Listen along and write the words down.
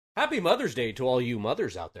Happy Mother's Day to all you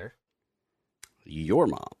mothers out there. Your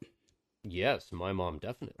mom. Yes, my mom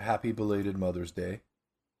definitely. Happy belated Mother's Day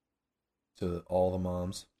to all the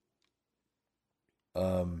moms.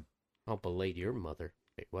 I'll belate your mother.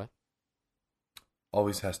 Wait, what?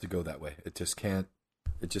 Always has to go that way. It just can't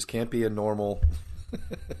be a normal.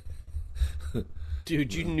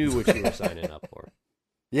 Dude, you knew what you were signing up for.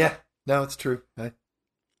 Yeah, no, it's true. I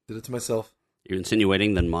did it to myself. You're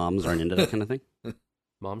insinuating that moms aren't into that kind of thing?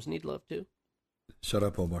 Moms need love too. Shut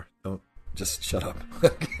up, Omar. Don't just shut up.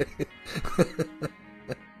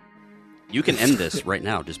 You can end this right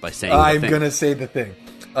now just by saying I'm going to say the thing.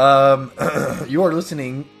 You are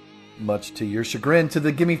listening, much to your chagrin, to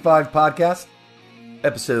the Gimme 5 podcast,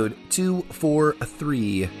 episode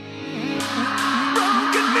 243.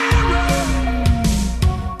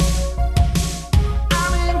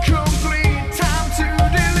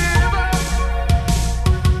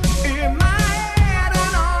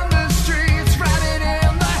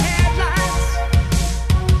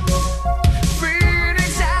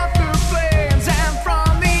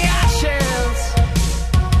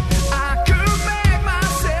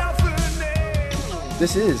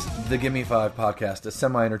 This is the Gimme 5 podcast, a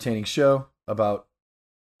semi-entertaining show about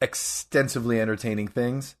extensively entertaining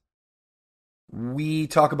things. We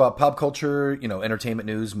talk about pop culture, entertainment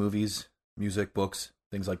news, movies, music, books,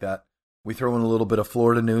 things like that. We throw in a little bit of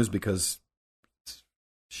Florida news because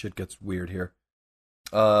shit gets weird here.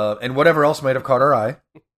 And whatever else might have caught our eye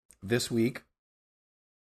this week.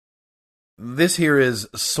 This here is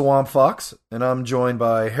Swamp Fox, and I'm joined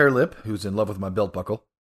by Hair Lip, who's in love with my belt buckle.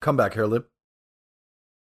 Come back, Hair Lip.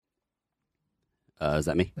 Is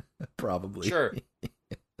that me? Probably. Sure.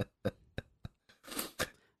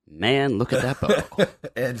 Man, look at that belt buckle.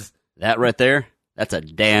 And that right there, that's a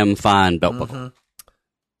damn fine belt buckle.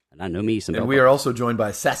 And I know me some belt And we are also joined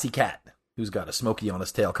by Sassy Cat, who's got a smoky on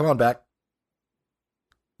his tail. Come on back.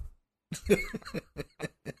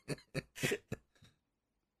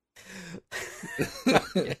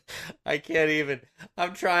 I can't even.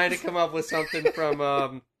 I'm trying to come up with something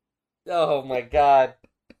from, oh my god.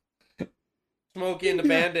 Smokey and the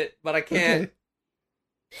Bandit, but I can't.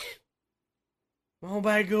 Oh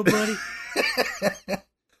my god, buddy.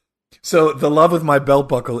 So, the love with my belt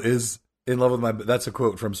buckle is in love with my... That's a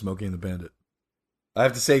quote from Smokey and the Bandit. I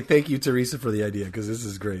have to say thank you, Teresa, for the idea, because this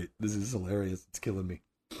is great. This is hilarious. It's killing me.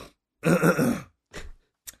 Should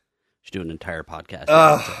do an entire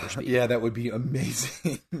podcast. Yeah, that would be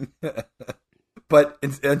amazing. But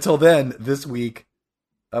until then, this week,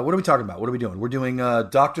 what are we talking about? What are we doing? We're doing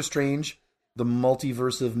Doctor Strange, the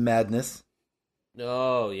Multiverse of Madness.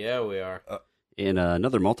 Oh, yeah, we are. In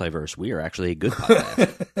another multiverse, we are actually a good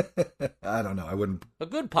podcast. I don't know. I wouldn't. A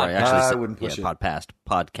good Or podcast. I wouldn't push it.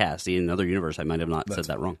 Podcast. In another universe, I might have not said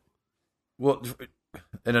that wrong. Well,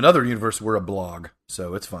 in another universe, we're a blog,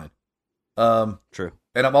 so it's fine. True.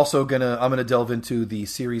 And I'm also gonna delve into the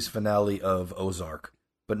series finale of Ozark,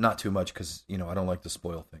 but not too much because I don't like to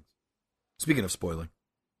spoil things. Speaking of spoiling,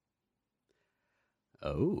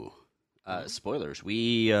 spoilers.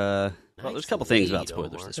 There's a couple things about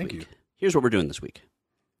spoilers this week. Here's what we're doing this week.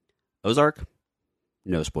 Ozark,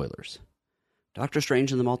 no spoilers. Doctor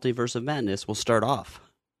Strange in the Multiverse of Madness will start off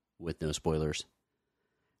with no spoilers,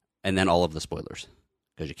 and then all of the spoilers,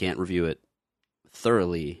 because you can't review it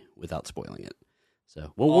thoroughly without spoiling it.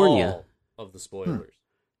 So we'll warn you. All of the spoilers.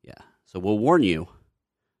 Yeah. So we'll warn you,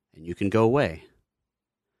 and you can go away.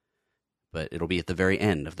 But it'll be at the very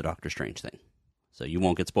end of the Doctor Strange thing. So you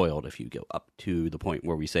won't get spoiled if you go up to the point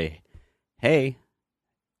where we say, hey,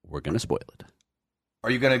 we're going to spoil it.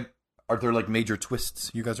 are there like major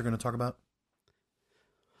twists you guys are going to talk about?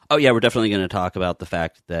 Oh, yeah, we're definitely going to talk about the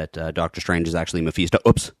fact that Doctor Strange is actually Mephisto.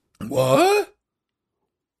 Oops. What?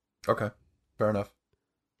 Okay. Fair enough.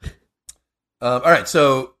 All right,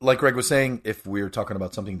 so like Greg was saying, if we're talking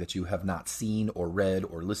about something that you have not seen or read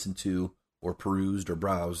or listened to or perused or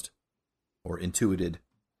browsed or intuited,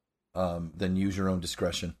 then use your own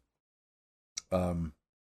discretion.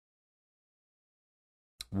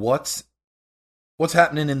 What's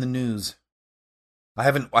happening in the news? I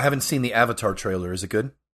haven't seen the Avatar trailer. Is it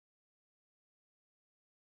good?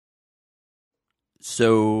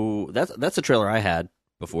 So that's a trailer I had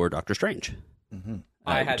before Doctor Strange. Mm-hmm.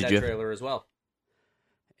 I had that trailer as well.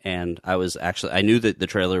 And I knew that the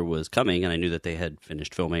trailer was coming, and I knew that they had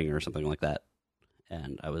finished filming or something like that.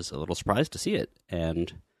 And I was a little surprised to see it.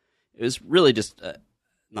 And it was really just,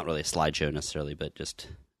 not really a slideshow necessarily, but just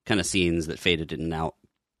kind of scenes that faded in and out.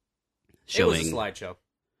 Showing, it was a slideshow.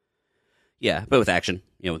 Yeah, but with action,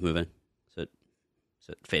 with moving. So it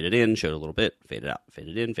faded in, showed a little bit, faded out,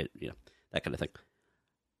 faded in, that kind of thing.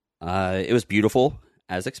 It was beautiful.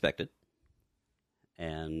 as expected,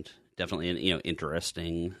 and definitely an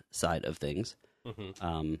interesting side of things.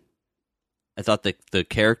 Mm-hmm. I thought the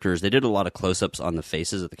characters, they did a lot of close-ups on the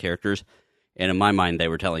faces of the characters, and in my mind, they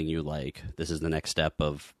were telling you, like, this is the next step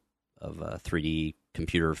of 3D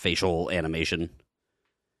computer facial animation,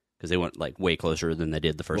 because they went, like, way closer than they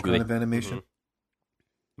did the first movie. What kind of animation?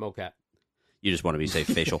 Mm-hmm. Mocap. You just want to be safe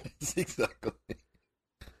facial. Exactly.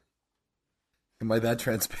 Am I that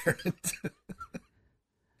transparent?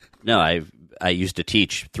 No, I used to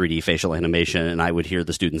teach 3D facial animation, and I would hear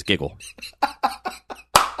the students giggle.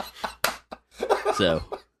 So,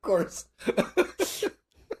 of course.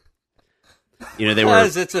 They were...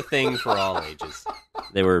 It's a thing for all ages.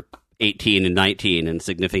 They were 18 and 19 and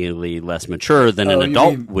significantly less mature than an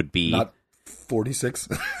adult would be. Not 46?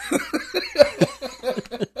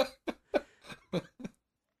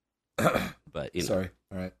 But, Sorry.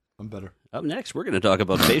 All right. I'm better. Up next, we're going to talk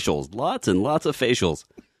about facials. Lots and lots of facials.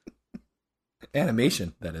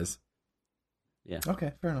 Animation, that is. Yeah.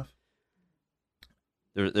 Okay, fair enough.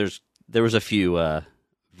 There was a few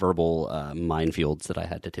verbal minefields that I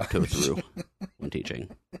had to tiptoe through when teaching.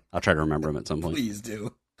 I'll try to remember them at some point. Please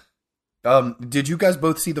do. Did you guys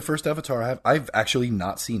both see the first Avatar? I've actually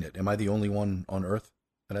not seen it. Am I the only one on Earth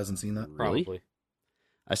that hasn't seen that? Really? Probably.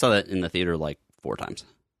 I saw that in the theater like 4 times.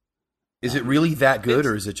 Is it really that good,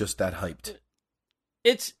 or is it just that hyped?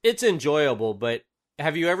 It's enjoyable, but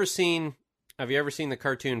have you ever seen the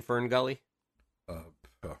cartoon Fern Gully?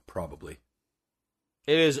 Probably.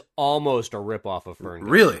 It is almost a ripoff of Fern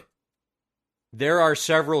Gully. Really? There are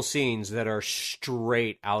several scenes that are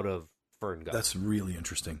straight out of Fern Gully. That's really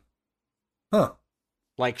interesting. Huh.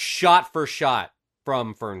 Like shot for shot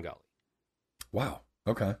from Fern Gully. Wow.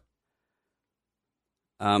 Okay.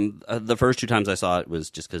 The first 2 times I saw it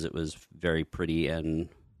was just because it was very pretty and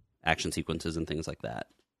action sequences and things like that.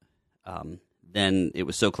 Then it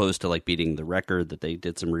was so close to like beating the record that they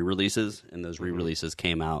did some re-releases, and those re-releases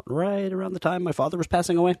came out right around the time my father was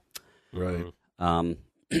passing away. Right. And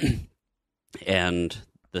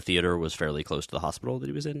the theater was fairly close to the hospital that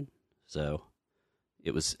he was in, so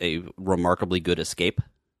it was a remarkably good escape.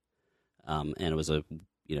 And it was a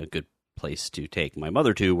good place to take my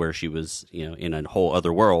mother to, where she was in a whole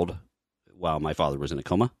other world while my father was in a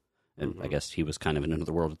coma, and I guess he was kind of in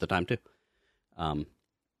another world at the time too.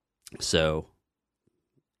 So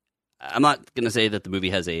I'm not going to say that the movie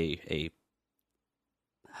has a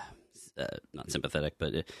not sympathetic,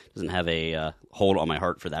 but it doesn't have a hold on my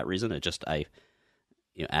heart for that reason. It just,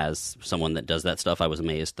 as someone that does that stuff, I was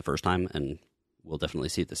amazed the first time, and we'll definitely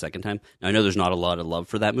see it the second time. Now, I know there's not a lot of love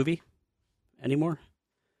for that movie anymore.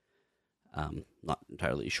 Not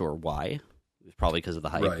entirely sure why. It's probably because of the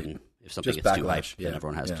hype, Right. and if something Just gets too backlash, hyped, then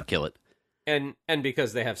everyone has to kill it. And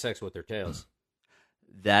because they have sex with their tails.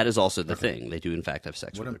 That is also the thing. They do, in fact, have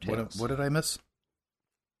sex with their tails. What did I miss?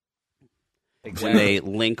 When they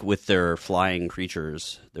link with their flying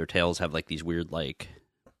creatures, their tails have like these weird like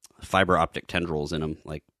fiber optic tendrils in them,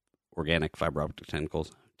 like organic fiber optic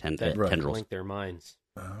tendrils. Tendrils link their minds.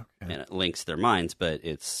 Okay. And it links their minds, but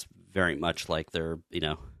it's very much like they're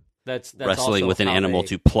that's wrestling also with an how animal they-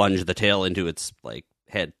 to plunge the tail into its like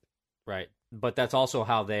head. Right. But that's also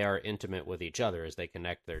how they are intimate with each other, as they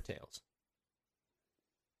connect their tails.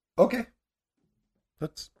 Okay.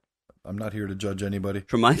 I'm not here to judge anybody.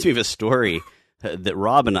 It reminds me of a story that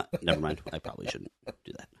Rob and I... Never mind. I probably shouldn't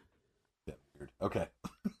do that. Yeah, weird. Okay.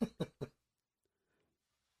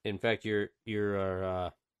 In fact, you're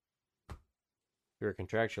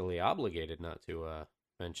contractually obligated not to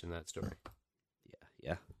mention that story.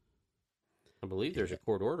 Yeah. I believe there's a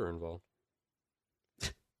court order involved.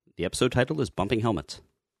 The episode title is Bumping Helmets.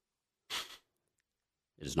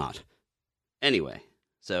 It is not. Anyway,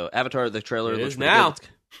 so Avatar, the trailer It looks is pretty now.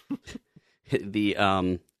 good.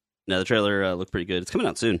 The trailer looked pretty good. It's coming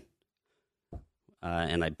out soon.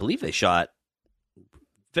 And I believe they shot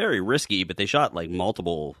very risky, but they shot like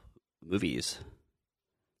multiple movies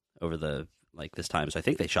over this time. So I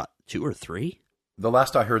think they shot 2 or 3. The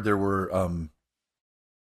last I heard, there were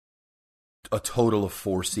a total of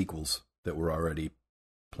 4 sequels that were already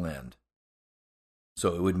planned.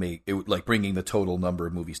 So it would like bringing the total number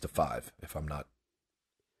of movies to 5, if I'm not.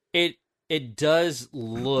 It does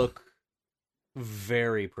look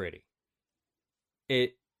very pretty.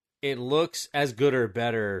 It looks as good or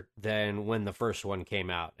better than when the first one came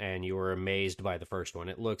out, and you were amazed by the first one.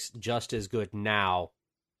 It looks just as good now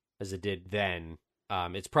as it did then.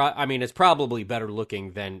 It's probably better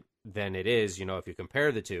looking than it is, if you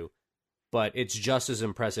compare the two, but it's just as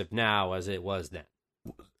impressive now as it was then.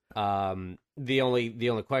 The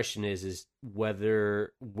only question is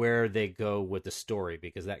where they go with the story,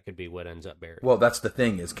 because that could be what ends up buried. Well, that's the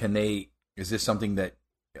thing is is this something that,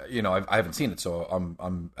 I haven't seen it, so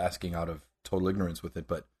I'm asking out of total ignorance with it,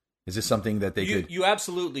 but is this something that you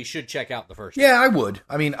absolutely should check out the first one? Yeah, one. I would.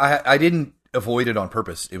 I mean, I didn't avoid it on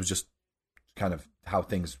purpose. It was just kind of how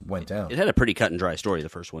things went down. It had a pretty cut and dry story, the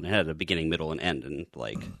first one. It had a beginning, middle, and end, and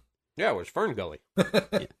Yeah, it was Fern Gully.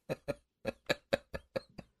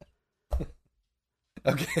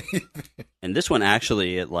 Okay. And this one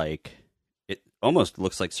actually, it almost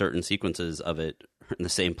looks like certain sequences of it are in the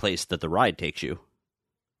same place that the ride takes you.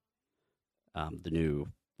 The new,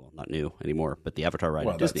 well, not new anymore, but the Avatar ride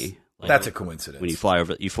at Disney. That's a coincidence. When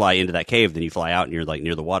you fly into that cave, then you fly out and you're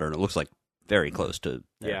near the water, and it looks like very close to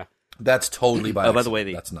there. Yeah. That's totally by by the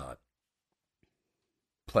way, that's not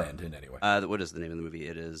planned in any way. What is the name of the movie?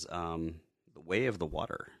 It is The Way of the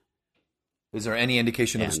Water. Is there any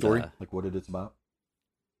indication of the story, like what it is about?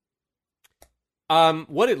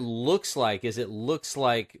 What it looks like is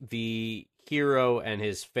the hero and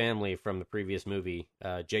his family from the previous movie,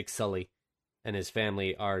 Jake Sully, and his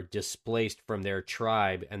family are displaced from their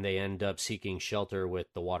tribe, and they end up seeking shelter with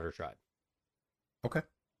the Water Tribe. Okay.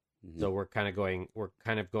 So we're kind of going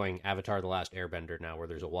Avatar: The Last Airbender now, where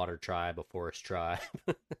there's a water tribe, a forest tribe.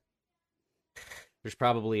 There's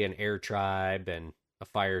probably an air tribe and a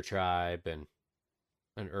fire tribe and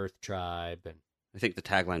an earth tribe, and I think the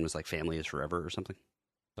tagline was "Family is forever" or something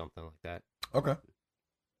like that. Okay.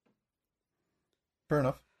 Fair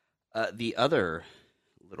enough. The other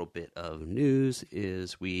little bit of news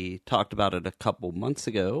is we talked about it a couple months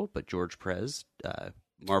ago, but George Perez,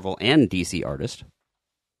 Marvel and DC artist,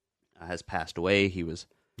 has passed away. He was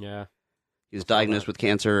diagnosed with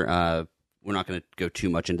cancer. We're not going to go too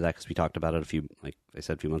much into that because we talked about it a few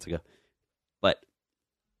months ago. But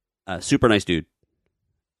super nice dude.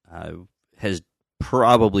 Has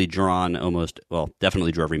probably drawn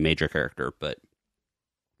definitely drew every major character, but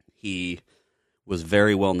he was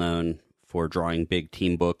very well known for drawing big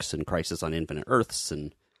team books and Crisis on Infinite Earths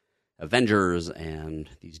and Avengers and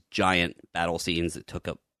these giant battle scenes that took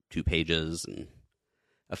up 2 pages and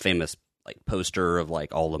a famous poster of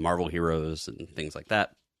all the Marvel heroes and things like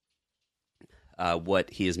that.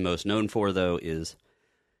 What he is most known for, though, is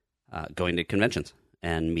going to conventions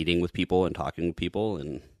and meeting with people and talking with people,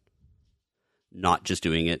 and not just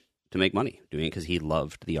doing it to make money, doing it because he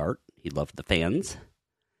loved the art, he loved the fans.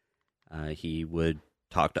 He would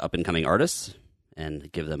talk to up-and-coming artists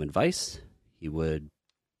and give them advice. He would,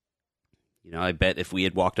 I bet if we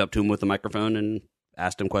had walked up to him with a microphone and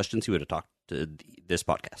asked him questions, he would have talked to this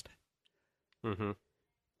podcast. Mm-hmm.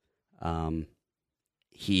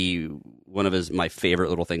 One of my favorite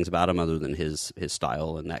little things about him, other than his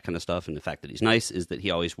style and that kind of stuff, and the fact that he's nice, is that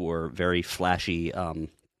he always wore very flashy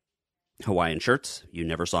Hawaiian shirts. You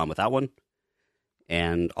never saw him without one,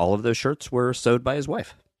 and all of those shirts were sewed by his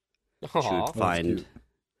wife.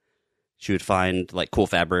 She would find cool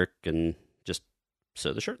fabric and just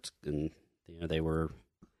sew the shirts, and they were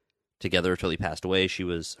together until he passed away. She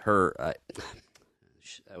was her. I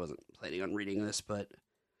wasn't planning on reading this, but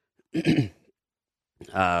his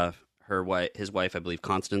wife, I believe,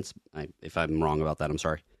 Constance. If I'm wrong about that, I'm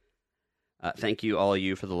sorry. Thank you, all of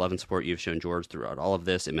you, for the love and support you've shown George throughout all of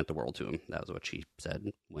this. It meant the world to him. That was what she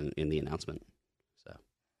said in the announcement. So,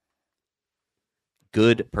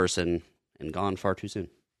 good person and gone far too soon.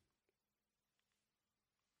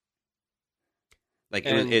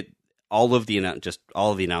 All of the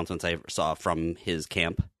announcements I saw from his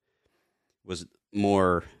camp was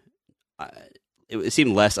more. It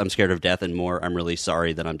seemed less I'm scared of death and more I'm really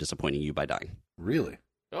sorry that I'm disappointing you by dying. Really?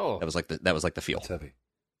 Oh, that was the feel. That's heavy.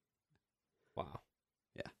 Wow.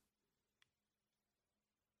 Yeah.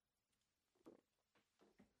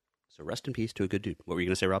 So rest in peace to a good dude. What were you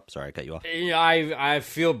going to say, Rob? Sorry, I cut you off. I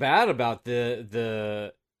feel bad about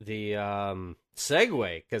the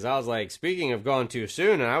segue, because I was like, speaking of gone too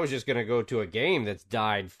soon, and I was just going to go to a game that's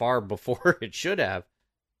died far before it should have.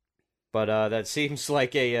 But that seems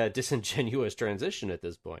like a disingenuous transition at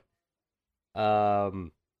this point.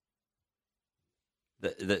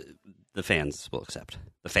 The fans will accept.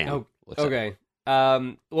 The fan will accept. Okay.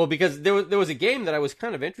 Well, because there was a game that I was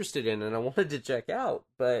kind of interested in and I wanted to check out,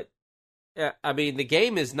 but I mean, the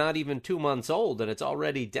game is not even 2 months old and it's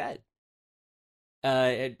already dead.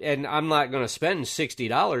 And I'm not going to spend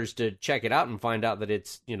 $60 to check it out and find out that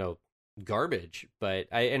it's, garbage,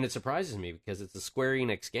 and it surprises me because it's a Square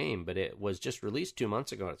Enix game, but it was just released 2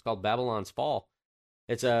 months ago. It's called Babylon's Fall.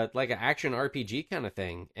 It's an action RPG kind of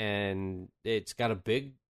thing, and it's got a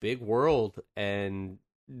big world, and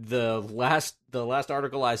the last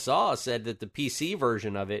article I saw said that the PC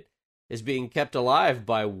version of it is being kept alive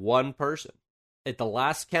by one person. At the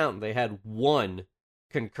last count, they had one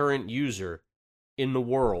concurrent user in the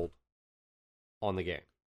world on the game.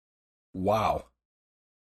 Wow.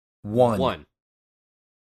 One.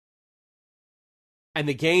 And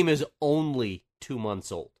the game is only 2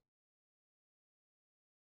 months old.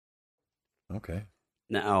 Okay.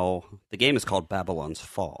 Now, the game is called Babylon's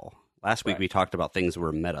Fall. Last week we talked about things that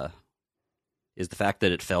were meta. Is the fact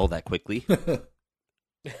that it fell that quickly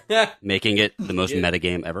making it the most meta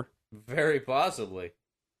game ever? Very possibly.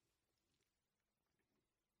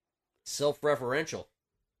 Self-referential.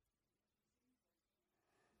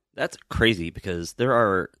 That's crazy because there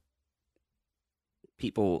are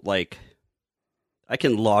people like... I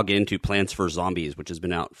can log into Plants vs. Zombies, which has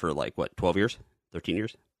been out for 12 years? 13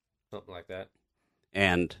 years? Something like that.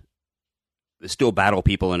 And still battle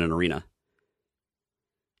people in an arena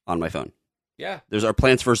on my phone. Yeah. There's our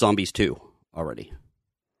Plants vs. Zombies 2 already.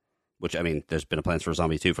 Which, I mean, there's been a Plants vs.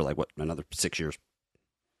 Zombies 2 for another 6 years.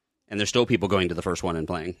 And there's still people going to the first one and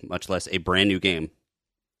playing, much less a brand new game.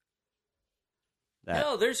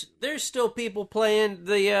 No, there's still people playing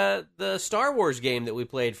the Star Wars game that we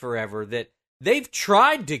played forever that they've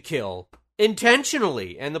tried to kill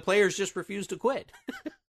intentionally, and the players just refuse to quit.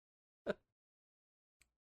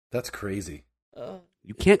 That's crazy.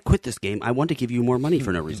 You can't quit this game. I want to give you more money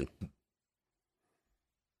for no reason.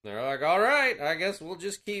 They're like, all right, I guess we'll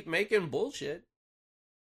just keep making bullshit.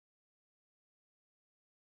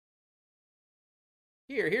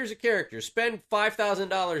 Here's a character. Spend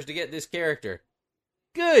 $5,000 to get this character.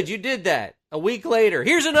 Good, you did that. A week later,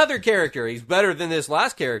 here's another character. He's better than this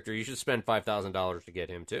last character. You should spend $5,000 to get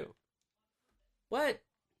him, too. What?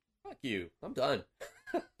 Fuck you. I'm done.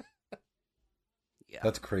 Yeah.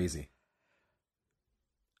 That's crazy.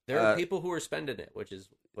 There are people who are spending it, which is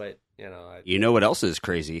what, You know what else is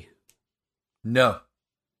crazy? No.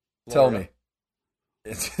 Florida.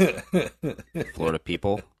 Tell me. Florida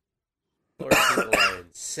people. Florida people are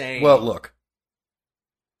insane. Well, look.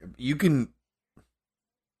 You can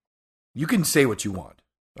say what you want,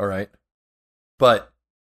 all right? But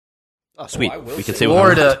oh, sweet. We can say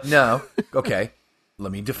Florida, no. Okay.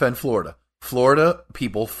 Let me defend Florida. Florida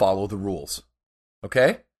people follow the rules.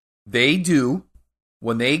 Okay? They do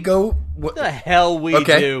when they go what the hell we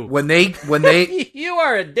do. When they You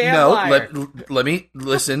are a damn liar. Let me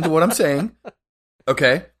listen to what I'm saying.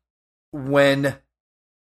 Okay? When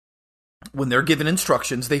they're given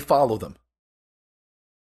instructions, they follow them.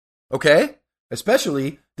 Okay?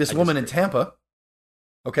 Especially this woman in Tampa.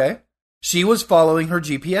 Okay? She was following her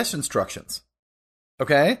GPS instructions.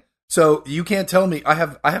 Okay? So you can't tell me I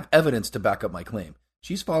have evidence to back up my claim.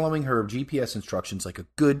 She's following her GPS instructions like a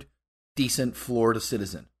good, decent Florida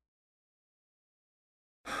citizen.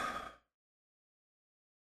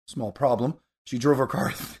 Small problem. She drove her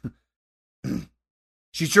car.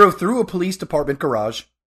 She drove through a police department garage,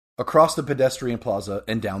 across the pedestrian plaza,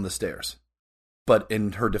 and down the stairs. But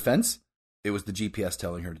in her defense, it was the GPS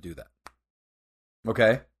telling her to do that.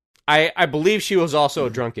 Okay? I believe she was also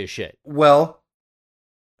drunk as shit. Well,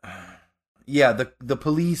 yeah, the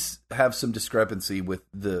police have some discrepancy with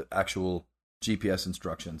the actual GPS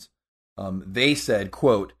instructions. They said,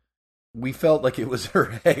 quote, "We felt like it was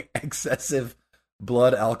her excessive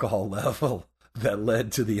blood alcohol level that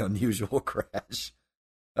led to the unusual crash."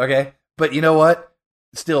 Okay? But you know what?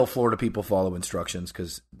 Still, Florida people follow instructions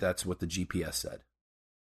because that's what the GPS said.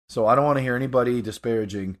 So I don't want to hear anybody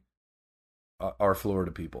disparaging our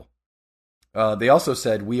Florida people. They also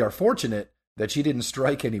said, "We are fortunate that she didn't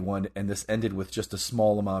strike anyone and this ended with just a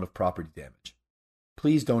small amount of property damage.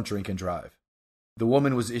 Please don't drink and drive." The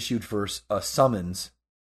woman was issued for a summons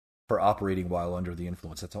for operating while under the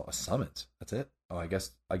influence. That's all. A summons. That's it. Oh, I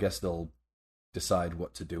guess they'll decide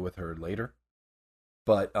what to do with her later.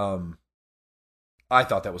 But I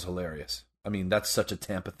thought that was hilarious. I mean, that's such a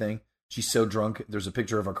Tampa thing. She's so drunk. There's a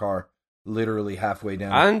picture of her car literally halfway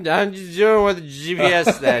down. I'm just doing what the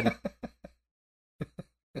GPS said.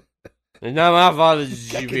 It's not my fault,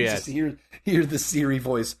 it's I can GPS. just hear the Siri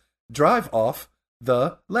voice. Drive off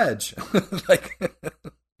the ledge.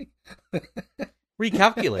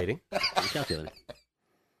 Recalculating.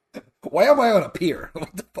 Why am I on a pier?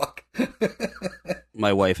 What the fuck?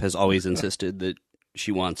 My wife has always insisted that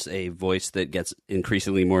she wants a voice that gets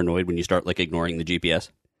increasingly more annoyed when you start ignoring the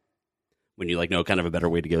GPS. When you know kind of a better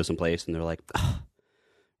way to go someplace, and they're like,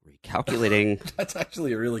 recalculating. That's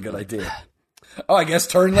actually a really good idea. Oh, I guess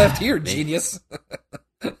turn left here, genius.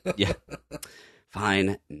 Yeah.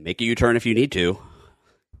 Fine. Make a U-turn if you need to.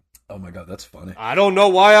 Oh my god, that's funny. I don't know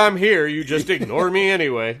why I'm here. You just ignore me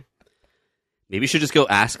anyway. Maybe you should just go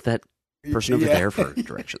ask that person over there for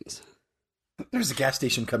directions. There's a gas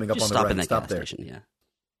station coming up Just on the right. in that Stop gas there. station, yeah.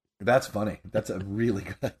 That's funny. That's a really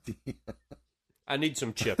good idea. I need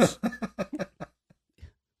some chips.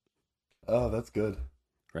 Oh, that's good.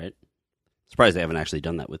 Right? Surprised they haven't actually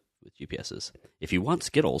done that with GPSs. If you want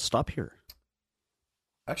Skittles, stop here.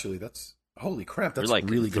 Actually, that's holy crap. That's We're like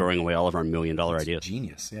really throwing good. away all of our $1 million That's ideas.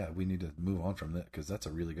 Genius. Yeah, we need to move on from that because that's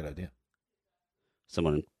a really good idea.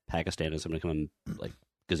 Someone in Pakistan is going to come and like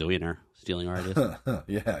gazillionaire stealing our ideas.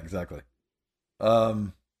 Yeah, exactly.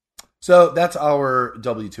 So that's our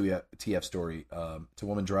WTF story. It's a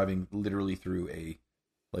woman driving literally through a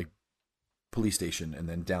police station and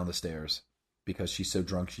then down the stairs because she's so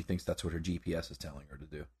drunk she thinks that's what her GPS is telling her to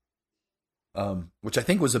do. Which I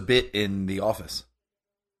think was a bit in The Office.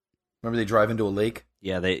 Remember they drive into a lake?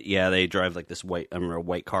 Yeah, they drive like this white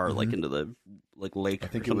car like into the lake. I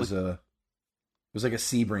think it was like a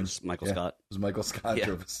Sebring. Michael Scott. It was Michael Scott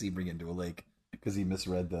drove a Sebring into a lake because he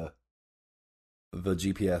misread the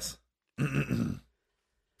GPS.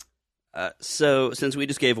 So since we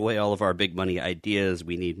just gave away all of our big money ideas,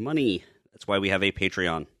 we need money. That's why we have a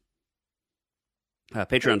Patreon.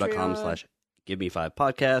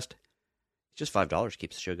 Patreon.com/GiveMe5Podcast. Just $5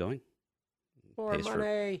 keeps the show going. More money.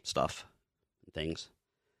 For stuff and things.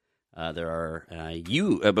 There are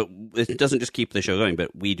but it doesn't just keep the show going,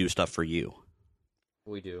 but we do stuff for you.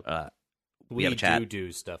 We do. We have a chat.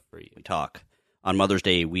 do stuff for you. We talk. On Mother's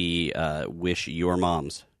Day, we wish your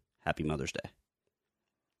moms Happy Mother's Day.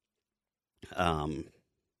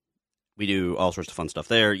 We do all sorts of fun stuff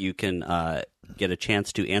there. You can get a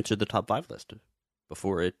chance to answer the top 5 list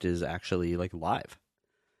before it is actually live.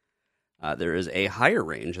 There is a higher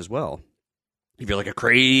range as well. If you're like a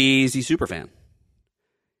crazy super fan,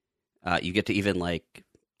 you get to even like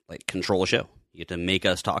control a show. You get to make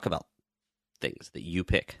us talk about things that you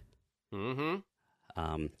pick. Mm-hmm.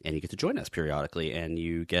 And you get to join us periodically, and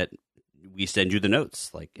we send you the notes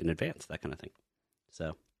in advance, that kind of thing.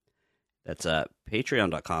 So that's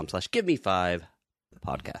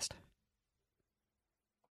patreon.com/GiveMe5Podcast.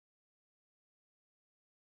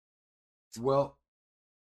 Well,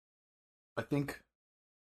 I think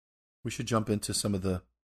we should jump into some of the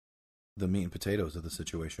meat and potatoes of the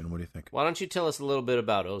situation. What do you think? Why don't you tell us a little bit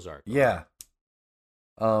about Ozark? Yeah.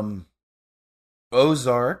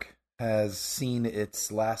 Ozark has seen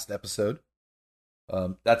its last episode.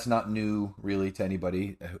 That's not new, really, to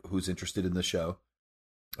anybody who's interested in the show.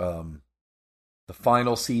 The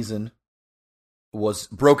final season was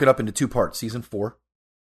broken up into 2 parts. Season 4.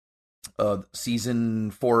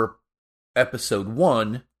 Season 4, episode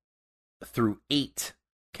 1 through 8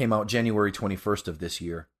 came out January 21st of this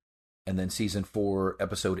year. And then season 4,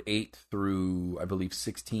 episode 8 through, I believe,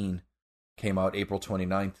 16 came out April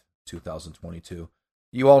 29th, 2022.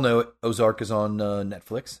 You all know it. Ozark is on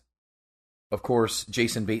Netflix. Of course,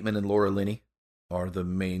 Jason Bateman and Laura Linney are the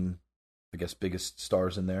main, I guess, biggest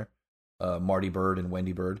stars in there. Marty Bird and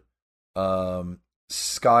Wendy Bird. Skylar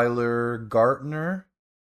Gartner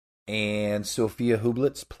and Sophia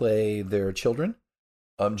Hublitz play their children.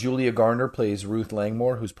 Julia Garner plays Ruth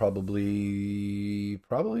Langmore, who's probably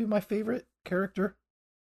my favorite character.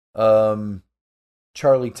 Charlie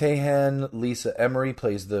Tahan, Lisa Emery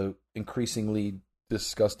plays the increasingly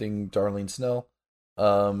disgusting Darlene Snell.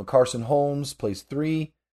 Carson Holmes plays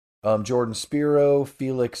 3. Jordan Spiro,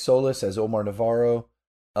 Felix Solis as Omar Navarro.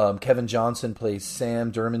 Kevin Johnson plays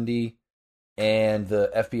Sam Dermondy. And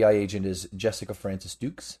the FBI agent is Jessica Francis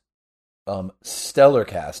Dukes. Stellar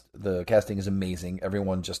cast. The casting is amazing.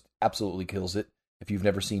 Everyone just absolutely kills it. If you've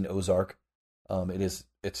never seen Ozark,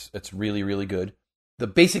 it's really, really good. The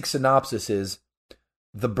basic synopsis is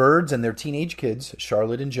the Birds and their teenage kids,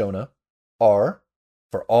 Charlotte and Jonah, are,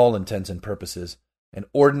 for all intents and purposes, an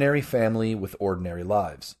ordinary family with ordinary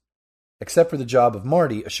lives. Except for the job of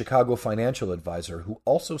Marty, a Chicago financial advisor who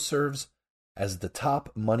also serves as the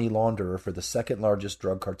top money launderer for the second largest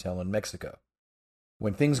drug cartel in Mexico.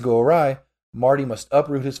 When things go awry, Marty must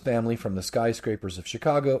uproot his family from the skyscrapers of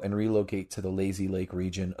Chicago and relocate to the Lazy Lake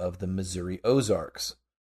region of the Missouri Ozarks.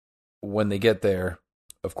 When they get there,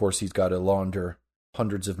 of course, he's got to launder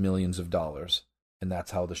hundreds of millions of dollars, and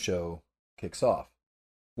that's how the show kicks off.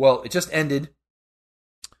 Well, it just ended.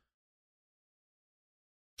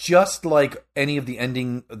 Just like any of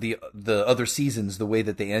the other seasons, the way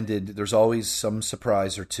that they ended, there's always some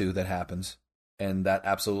surprise or two that happens, and that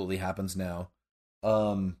absolutely happens now.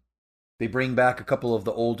 They bring back a couple of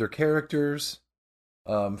the older characters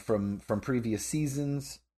from previous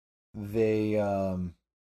seasons. They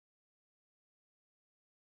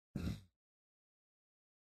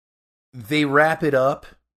wrap it up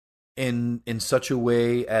in such a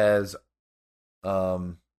way as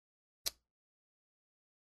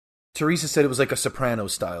Teresa said it was like a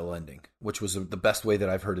Sopranos style ending, which was the best way that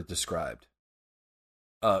I've heard it described.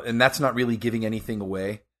 And that's not really giving anything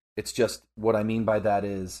away. It's just, what I mean by that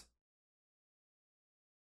is,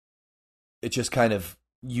 it just kind of,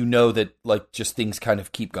 that like just things kind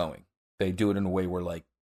of keep going. They do it in a way where like,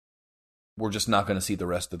 we're just not going to see the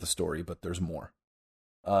rest of the story, but there's more.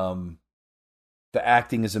 The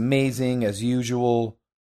acting is amazing as usual.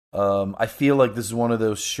 I feel like this is one of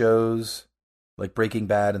those shows, like Breaking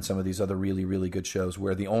Bad and some of these other really, really good shows,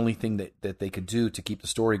 where the only thing that they could do to keep the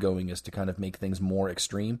story going is to kind of make things more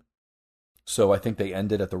extreme. So I think they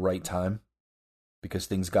ended at the right time, because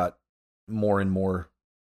things got more and more,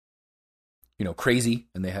 crazy,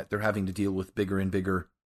 and they're having to deal with bigger and bigger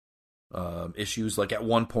issues. Like at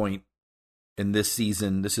one point in this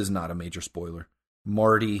season, this is not a major spoiler,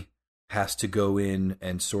 Marty has to go in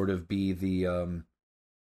and sort of be the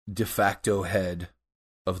de facto head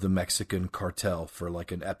of the Mexican cartel for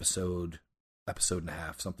like an episode and a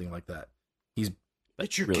half, something like that.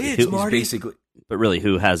 But your really, kids, Marty. Basically, but really,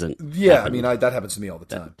 who hasn't? Yeah, I mean, that happens to me all the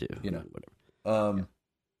time. Too, whatever.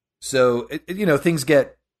 So things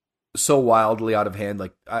get so wildly out of hand.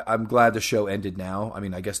 Like I'm glad the show ended now. I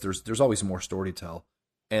mean, I guess there's always more story to tell,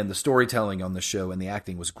 and the storytelling on the show and the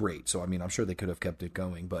acting was great. So I mean, I'm sure they could have kept it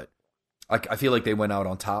going, but I feel like they went out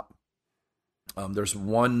on top. There's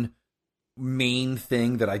one main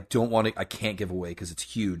thing that I can't give away because it's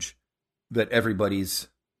huge, that everybody's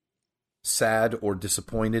sad or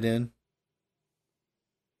disappointed in.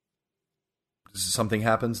 Something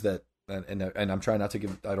happens that, and I'm trying not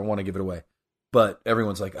to I don't want to give it away, but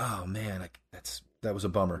everyone's like, oh man, that was a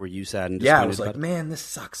bummer. Were you sad and disappointed? Yeah, I was like, man, this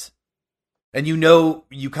sucks. And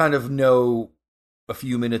you kind of know a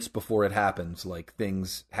few minutes before it happens, like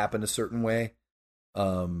things happen a certain way,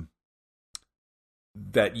 that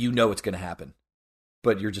it's going to happen,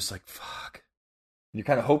 but you're just like, fuck. You're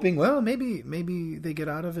kind of hoping, well, maybe they get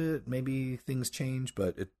out of it, maybe things change,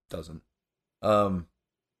 but it doesn't. I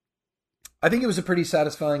think it was a pretty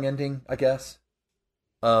satisfying ending, I guess.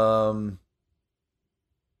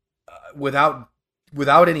 Without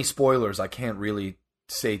any spoilers, I can't really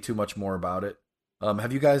say too much more about it. Are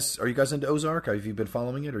you guys into Ozark? Have you been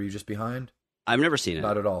following it, or are you just behind? I've never seen it.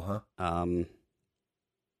 Not at all, huh?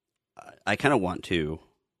 I kind of want to.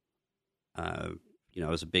 I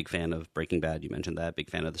was a big fan of Breaking Bad. You mentioned that. Big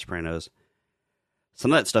fan of The Sopranos.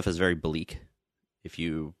 Some of that stuff is very bleak. If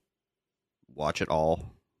you watch it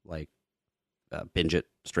all, like binge it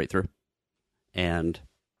straight through, and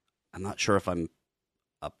I'm not sure if I'm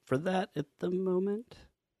up for that at the moment,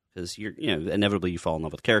 because inevitably you fall in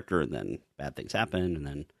love with the character, and then bad things happen, and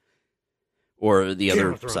then, or the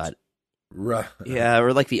other side, right? Yeah,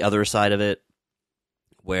 or like the other side of it,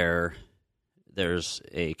 where there's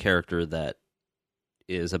a character that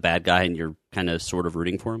is a bad guy, and you're kind of sort of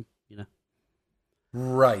rooting for him,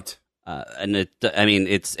 right? And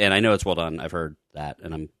I know it's well done. I've heard that,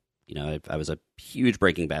 and I was a huge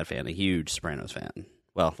Breaking Bad fan, a huge Sopranos fan.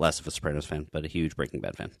 Well, less of a Sopranos fan, but a huge Breaking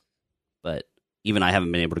Bad fan. But even I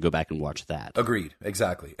haven't been able to go back and watch that. Agreed,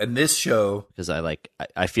 exactly. And this show, because I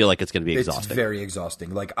feel like it's going to be exhausting. It's very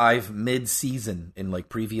exhausting. Like I've mid-season in like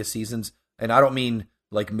previous seasons, and I don't mean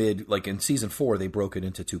like in season 4 they broke it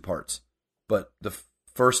into 2 parts, but the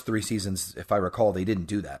first 3 seasons, if I recall, they didn't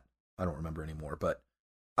do that. I don't remember anymore, but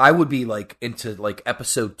I would be like into like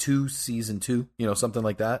episode 2, season 2, something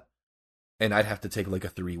like that, and I'd have to take like a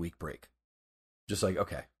 3-week break. Just like,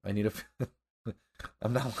 okay, I need to.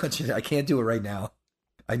 I'm not watching it. I can't do it right now.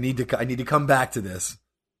 I need to come back to this.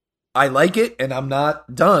 I like it, and I'm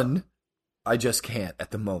not done. I just can't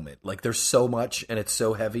at the moment. Like, there's so much, and it's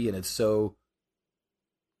so heavy, and it's so.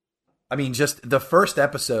 I mean, just the first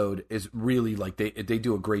episode is really like they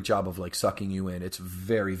do a great job of like sucking you in. It's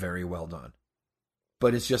very, very well done.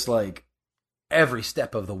 But it's just like every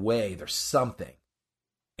step of the way, there's something,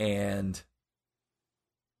 and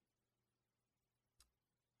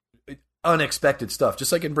unexpected stuff.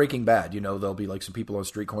 Just like in Breaking Bad, there'll be like some people on a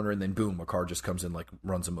street corner, and then boom, a car just comes in, like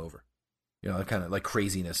runs them over. Kind of like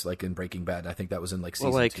craziness, like in Breaking Bad. I think that was in like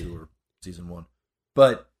season 2 or season 1.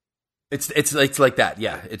 But it's like that.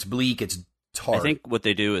 Yeah, it's bleak. It's hard. I think what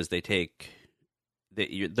they do is they take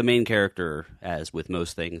the main character, as with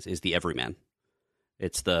most things, is the everyman.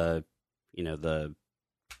 It's the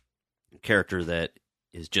character that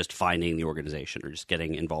is just finding the organization or just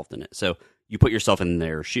getting involved in it. So you put yourself in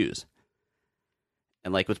their shoes.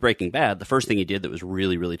 And like with Breaking Bad, the first thing he did that was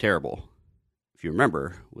really, really terrible, if you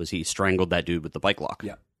remember, was he strangled that dude with the bike lock.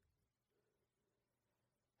 Yeah.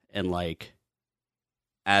 And like,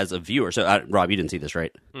 as a viewer, so Rob, you didn't see this,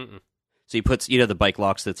 right? Mm-mm. So he puts, the bike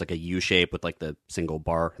locks that's like a U shape with like the single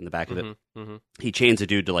bar in the back of it. Mm-hmm. He chains a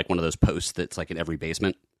dude to like one of those posts that's like in every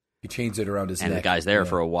basement. He chains it around his neck. And the guy's there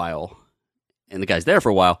for a while. And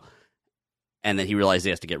then he realizes he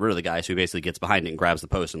has to get rid of the guy, so he basically gets behind it and grabs the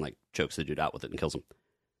post and like chokes the dude out with it and kills him.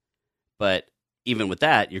 But even with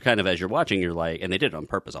that, you're kind of, as you're watching, you're like, and they did it on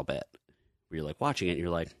purpose, I'll bet. Where you're like watching it and you're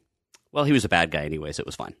like, well, he was a bad guy anyway, so it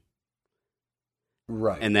was fine.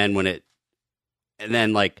 Right. And then when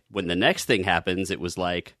the next thing happens, it was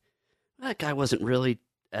like, that guy wasn't really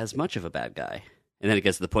as much of a bad guy. And then it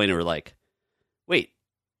gets to the point where we're like, wait,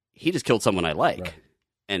 he just killed someone I like. Right.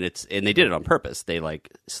 And they did it on purpose. They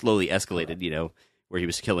like slowly escalated, where he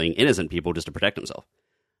was killing innocent people just to protect himself.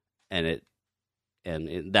 And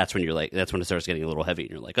that's when that's when it starts getting a little heavy.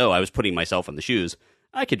 And you're like, oh, I was putting myself in the shoes.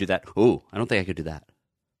 I could do that. Oh, I don't think I could do that.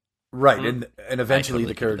 Right, and eventually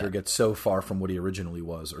totally the character gets so far from what he originally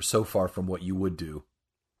was, or so far from what you would do,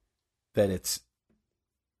 that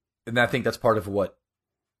and I think that's part of what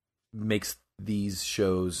makes these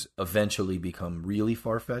shows eventually become really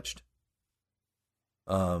far-fetched,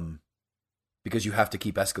 because you have to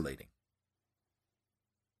keep escalating,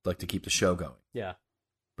 like to keep the show going. Yeah,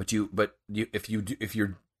 but if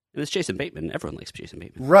you're And it's Jason Bateman. Everyone likes Jason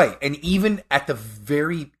Bateman. Right. And even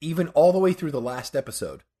all the way through the last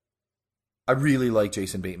episode, I really like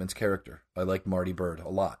Jason Bateman's character. I like Marty Byrde a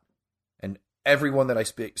lot. And everyone that I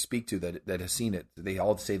speak to that has seen it, they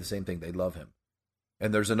all say the same thing. They love him.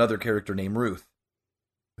 And there's another character named Ruth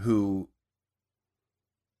who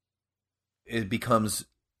it becomes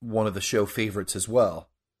one of the show favorites as well.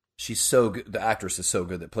 She's so good. The actress is so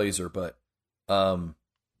good that plays her, but and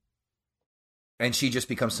she just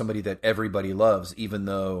becomes somebody that everybody loves, even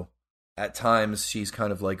though at times she's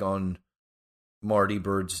kind of like on Marty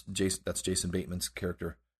Byrde's, that's Jason Bateman's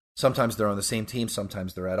character. Sometimes they're on the same team,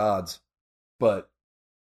 sometimes they're at odds, but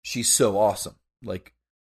she's so awesome. Like,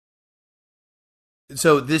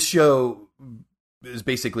 so this show is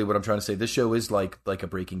basically what I'm trying to say. This show is like a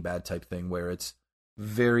Breaking Bad type thing where it's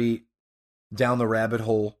very down the rabbit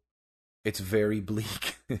hole. It's very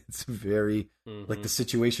bleak. It's very like the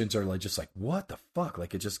situations are like just like, what the fuck?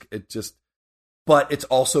 Like it just but it's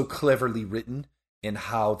also cleverly written in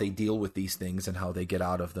how they deal with these things and how they get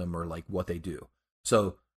out of them or like what they do.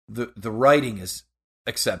 So the writing is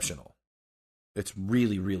exceptional. It's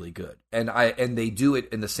really, really good. And they do it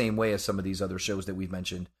in the same way as some of these other shows that we've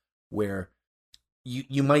mentioned, where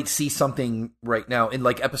you might see something right now in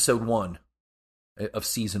like episode 1 of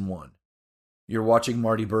season 1. You're watching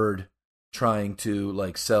Marty Byrde trying to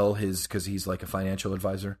like sell because he's like a financial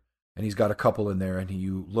advisor and he's got a couple in there, and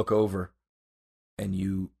you look over and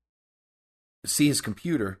you see his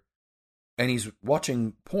computer and he's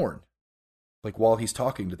watching porn like while he's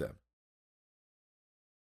talking to them.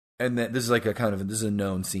 And this is like this is a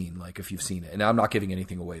known scene, like if you've seen it. And I'm not giving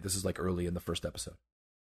anything away. This is like early in the first episode.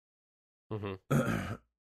 Mm-hmm.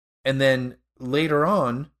 And then later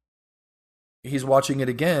on, he's watching it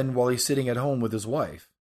again while he's sitting at home with his wife.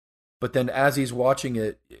 But then as he's watching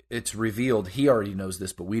it, it's revealed, he already knows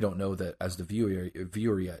this, but we don't know that as the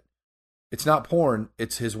viewer yet. It's not porn,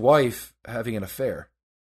 it's his wife having an affair.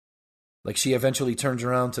 Like she eventually turns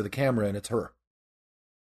around to the camera and it's her.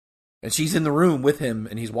 And she's in the room with him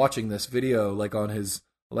and he's watching this video like on his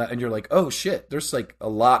and you're like, "Oh shit, there's like a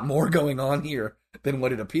lot more going on here than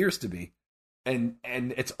what it appears to be." And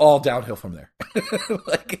it's all downhill from there.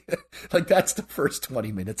 like that's the first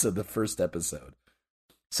 20 minutes of the first episode.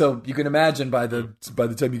 So you can imagine by the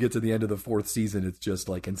time you get to the end of the 4th season, it's just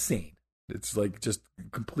like insane. It's like just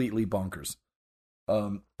completely bonkers.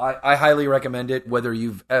 I highly recommend it.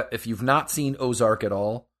 If you've not seen Ozark at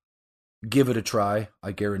all, give it a try.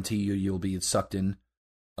 I guarantee you'll be sucked in.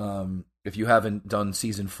 If you haven't done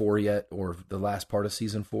season 4 yet, or the last part of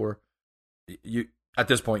season 4, at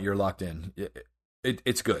this point you're locked in.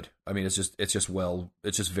 It's good. I mean, it's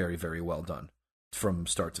just very, very well done from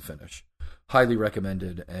start to finish. Highly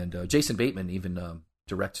recommended. And Jason Bateman even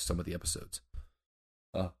directs some of the episodes.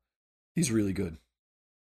 He's really good.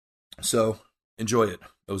 So enjoy it,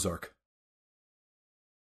 Ozark.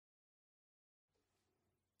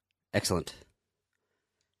 Excellent.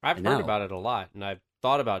 I've heard about it a lot, and I've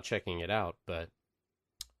thought about checking it out, but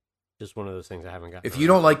just one of those things I haven't gotten. If you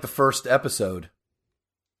don't like the first episode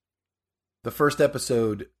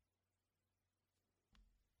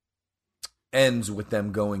ends with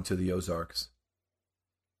them going to the Ozarks.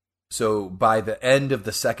 So by the end of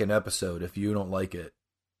the second episode, if you don't like it,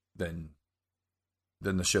 then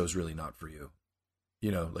the show's really not for you.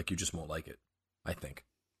 You know, like you just won't like it, I think.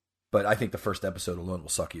 But I think the first episode alone will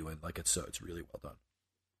suck you in. Like it's really well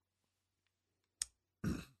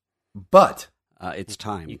done. But It's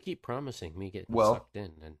time. You keep promising me getting Well, sucked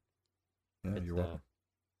in. And yeah, you're welcome.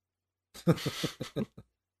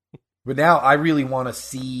 But now I really want to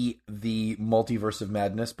see the Multiverse of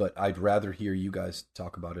Madness, but I'd rather hear you guys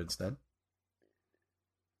talk about it instead.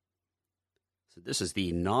 So this is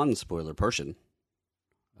the non-spoiler portion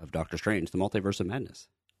of Doctor Strange, the Multiverse of Madness.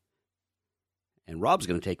 And Rob's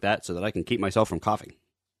going to take that so that I can keep myself from coughing.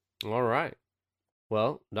 All right.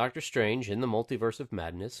 Well, Doctor Strange in the Multiverse of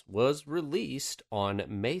Madness was released on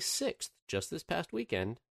May 6th, just this past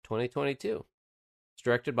weekend, 2022. It's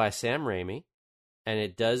directed by Sam Raimi, and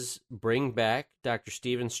it does bring back Dr.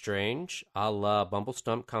 Stephen Strange, a la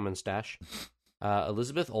Bumblestump Common Stash,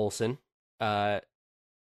 Elizabeth Olsen, Chiwetel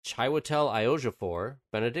Ejiofor,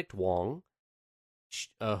 Benedict Wong,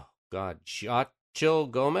 Xochitl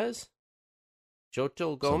Gomez?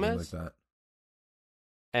 Xochitl Gomez? Something like that.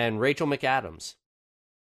 And Rachel McAdams.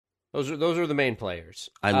 Those are the main players.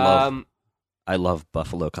 I love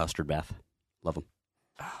Buffalo Custard Bath. Love him.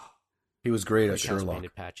 He was great at Sherlock.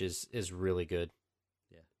 Painted Patch is really good.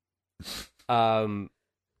 Yeah.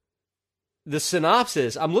 The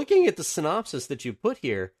synopsis. I'm looking at the synopsis that you put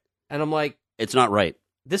here, and I'm like, it's not right.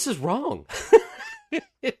 This is wrong.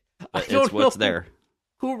 I don't know what's there.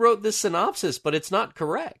 Who wrote this synopsis, but it's not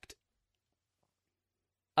correct.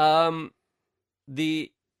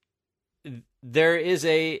 There is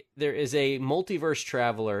a multiverse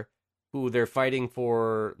traveler who they're fighting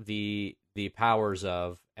for the powers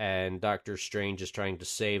of, and Doctor Strange is trying to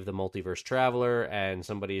save the multiverse traveler, and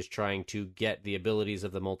somebody is trying to get the abilities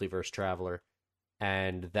of the multiverse traveler,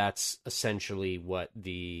 and that's essentially what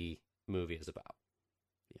the movie is about.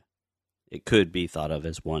 Yeah. It could be thought of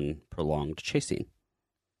as one prolonged chase scene.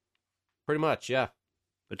 Pretty much, yeah.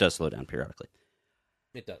 It does slow down periodically.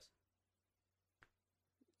 It does.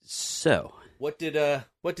 So, what did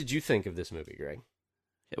you think of this movie, Greg?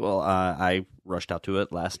 Well, I rushed out to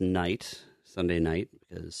it last night, Sunday night,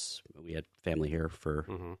 because we had family here for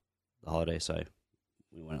the holiday, so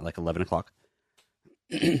we went at like 11 o'clock.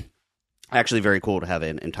 Actually, very cool to have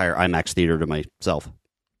an entire IMAX theater to myself.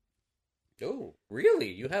 Oh,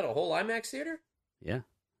 really? You had a whole IMAX theater? Yeah.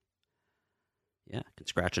 Yeah, I can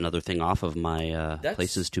scratch another thing off of my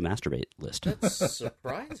places to masturbate list. That's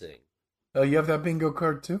surprising. Oh, you have that bingo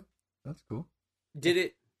card too? That's cool. Did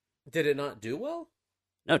it not do well?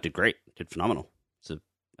 No, it did great. It did phenomenal. So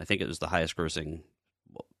I think it was the highest grossing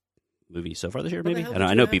movie so far this year, maybe?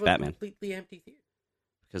 I know it beat Batman. Completely empty theater.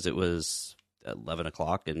 Because it was 11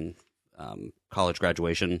 o'clock and college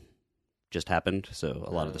graduation just happened, so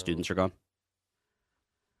a lot of the students are gone.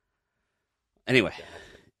 Anyway,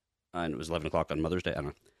 and it was 11 o'clock on Mother's Day. I don't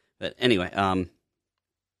know. But anyway,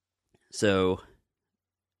 so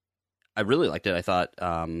I really liked it. I thought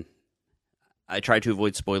I tried to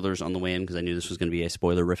avoid spoilers on the way in because I knew this was going to be a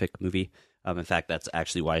spoilerific movie. In fact, that's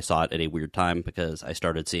actually why I saw it at a weird time, because I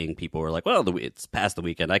started seeing people were like, well, it's past the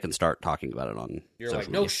weekend. I can start talking about it on You're social like,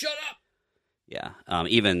 media. no, shut up! Yeah.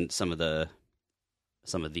 Even some of the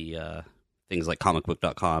things like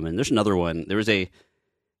comicbook.com. And there's another one. There was a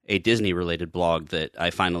Disney-related blog that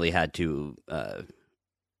I finally had to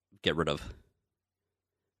get rid of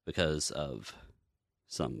because of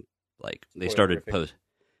some, like, they started post.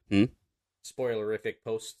 Spoilerific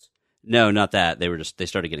posts? No, not that. They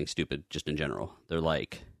started getting stupid just in general. They're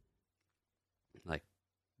like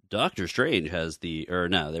Doctor Strange has they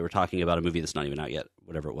were talking about a movie that's not even out yet,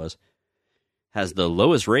 whatever it was, has the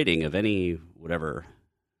lowest rating of any whatever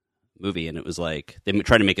movie, and it was like they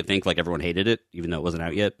tried to make it think like everyone hated it, even though it wasn't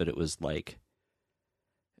out yet, but it was like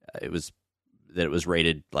it was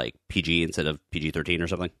rated like PG instead of PG-13 or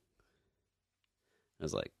something. I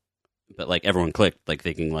was like, but like everyone clicked, like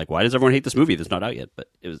thinking like, why does everyone hate this movie that's not out yet? But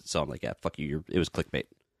it was, so I'm like, yeah, fuck you. It was clickbait.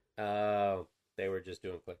 Oh, they were just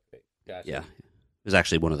doing clickbait. Gotcha. Yeah, it was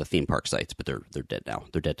actually one of the theme park sites, but they're dead now.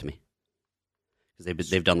 They're dead to me because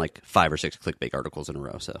they've done like 5 or 6 clickbait articles in a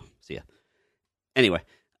row. So see ya. Anyway,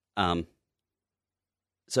 so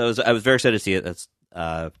I was very excited to see it. That's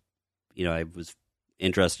I was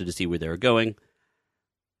interested to see where they were going.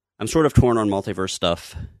 I'm sort of torn on multiverse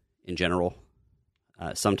stuff in general.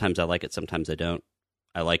 Sometimes I like it, sometimes I don't.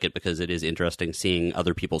 I like it because it is interesting seeing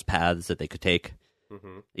other people's paths that they could take.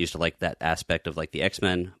 Mm-hmm. I used to like that aspect of like the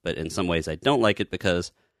X-Men, but in some ways I don't like it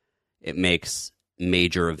because it makes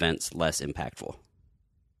major events less impactful.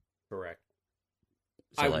 Correct.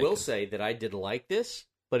 So I will say that I did like this,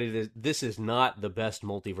 but this is not the best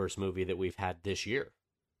multiverse movie that we've had this year.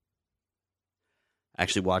 I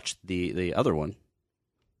actually watched the other one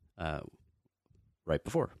right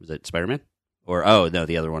before. Was it Spider-Man? Or no,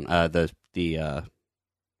 the other one. The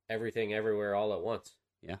Everything Everywhere All at Once.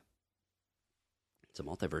 Yeah. It's a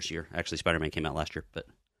multiverse year. Actually, Spider-Man came out last year, but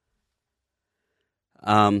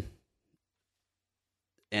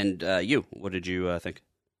and you, what did you think?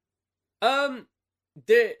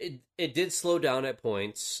 It did slow down at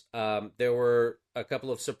points. There were a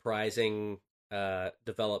couple of surprising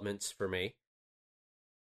developments for me.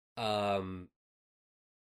 I'll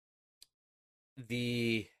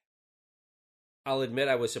admit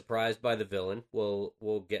I was surprised by the villain.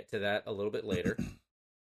 We'll get to that a little bit later.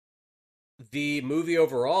 The movie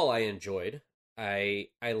overall I enjoyed. I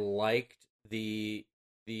liked the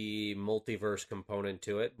multiverse component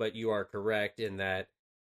to it, but you are correct in that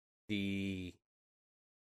the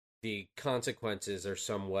consequences are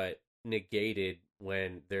somewhat negated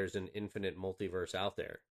when there's an infinite multiverse out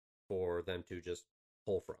there for them to just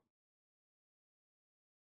pull from.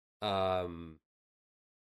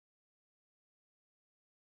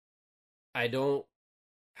 I don't...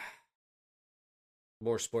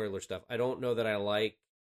 More spoiler stuff. I don't know that I like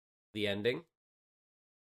the ending.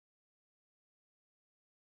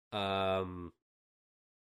 But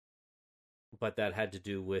that had to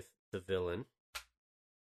do with the villain.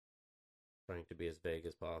 Trying to be as vague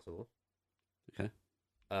as possible. Okay.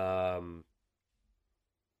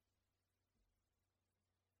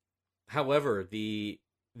 However, the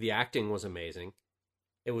acting was amazing.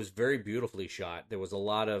 It was very beautifully shot. There was a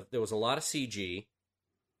lot of CG.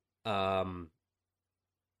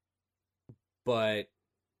 But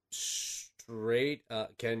straight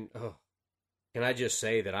up, can I just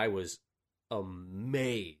say that I was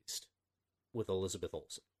amazed with Elizabeth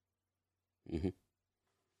Olsen. Mm-hmm.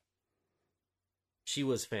 She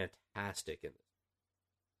was fantastic in it.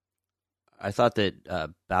 I thought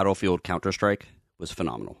that Battlefield Counter-Strike was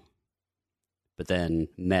phenomenal, but then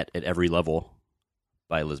met at every level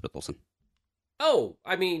by Elizabeth Olsen. Oh,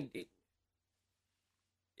 I mean,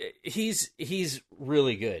 he's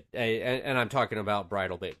really good, and I'm talking about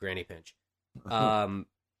Bridal Bit, Granny Pinch.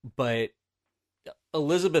 But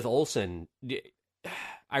Elizabeth Olsen,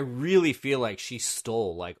 I really feel like she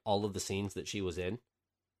stole like all of the scenes that she was in,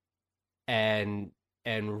 and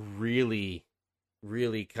really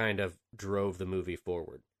kind of drove the movie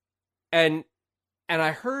forward. And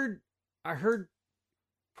I heard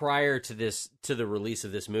prior to the release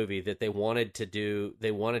of this movie that they wanted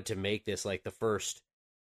to make this like the first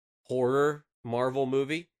horror Marvel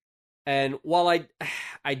movie. And while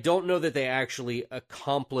I don't know that they actually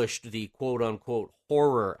accomplished the quote unquote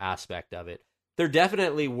horror aspect of it, there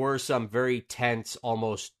definitely were some very tense,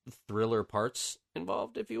 almost thriller parts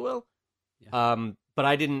involved, if you will. Yeah. But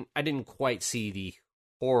I didn't quite see the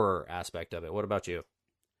horror aspect of it. What about you?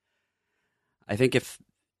 I think if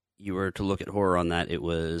you were to look at horror on that, it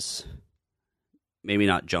was maybe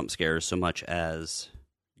not jump scares so much as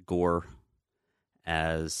gore,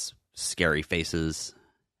 as scary faces,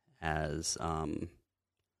 as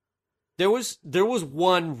there was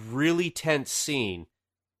one really tense scene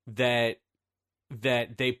that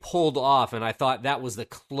they pulled off, and I thought that was the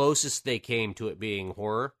closest they came to it being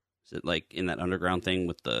horror. Is it like in that underground thing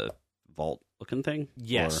with the vault looking thing?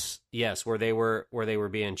 Yes, yes, where they were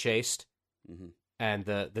being chased, mm-hmm. and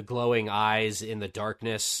the glowing eyes in the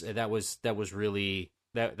darkness. That was really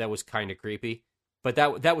that was kind of creepy. But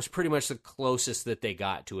that was pretty much the closest that they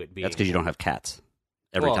got to it being. That's because you don't have cats.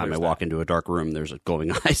 Every time I walk into a dark room, there's a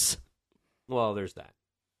glowing eyes. Well, there's that.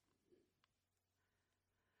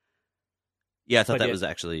 Yeah, I thought that was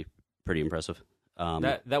actually pretty impressive.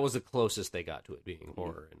 That was the closest they got to it being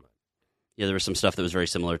horror. Yeah, there was some stuff that was very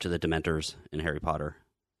similar to the Dementors in Harry Potter,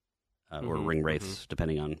 or ring wraiths,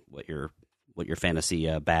 depending on what your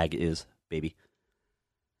fantasy bag is, baby.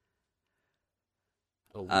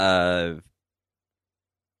 Oh.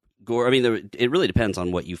 Gore. I mean, it really depends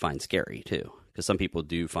on what you find scary too, because some people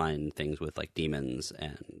do find things with like demons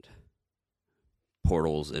and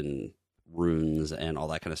portals and runes and all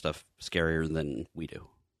that kind of stuff scarier than we do.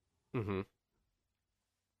 Mm-hmm.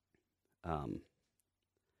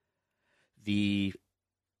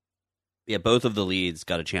 Both of the leads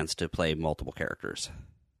got a chance to play multiple characters,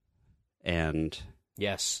 and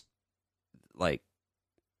yes, like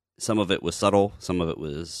some of it was subtle, some of it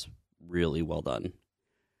was really well done.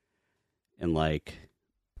 And like,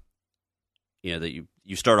 you know, that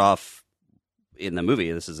you start off in the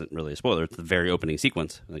movie, this isn't really a spoiler, it's the very opening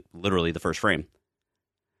sequence, like literally the first frame.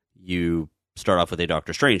 You start off with a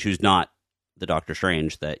Doctor Strange who's not the Doctor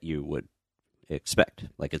Strange that you would expect.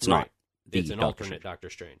 Like, it's not the It's an alternate Doctor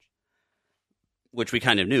Strange. Which we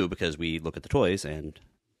kind of knew because we look at the toys and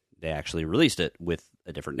they actually released it with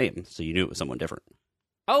a different name, so you knew it was someone different.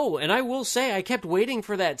 Oh, and I will say, I kept waiting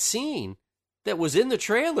for that scene that was in the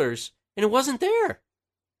trailers, and it wasn't there.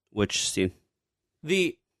 Which scene?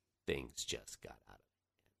 The things just got out of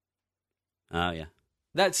Oh, yeah.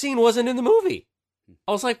 That scene wasn't in the movie.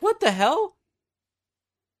 I was like, what the hell?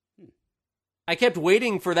 I kept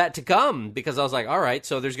waiting for that to come because I was like, all right,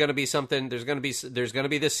 so there's going to be something, there's going to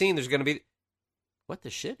be this scene, there's going to be... What the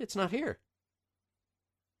shit? It's not here.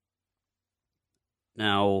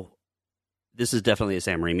 Now, this is definitely a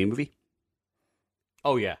Sam Raimi movie.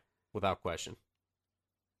 Oh, yeah, without question.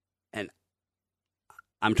 And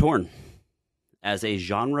I'm torn. As a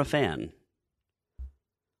genre fan,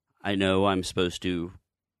 I know I'm supposed to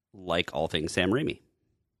like all things Sam Raimi.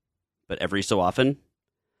 But every so often,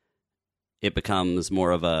 it becomes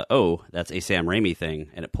more of a, oh, that's a Sam Raimi thing,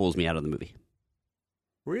 and it pulls me out of the movie.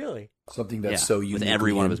 Really? Something that's so unique. With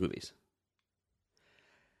every one of his movies.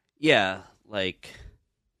 Yeah, like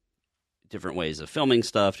different ways of filming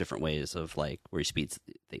stuff, different ways of like where he speeds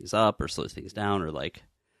things up or slows things down, or like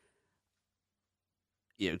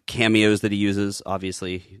cameos that he uses,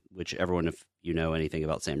 obviously, which everyone, if you know anything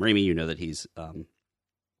about Sam Raimi, you know that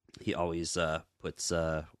he always puts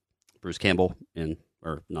Bruce Campbell in,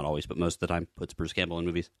 or not always, but most of the time puts Bruce Campbell in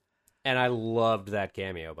movies. And I loved that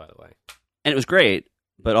cameo, by the way. And it was great,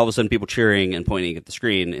 but all of a sudden people cheering and pointing at the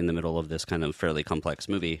screen in the middle of this kind of fairly complex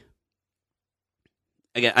movie.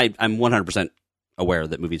 Again, I'm 100% aware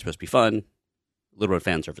that movies are supposed to be fun. A little bit of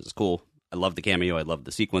fan service is cool. I love the cameo. I love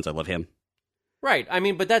the sequence. I love him. Right. I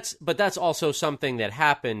mean, but that's also something that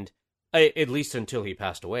happened, at least until he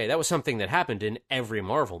passed away. That was something that happened in every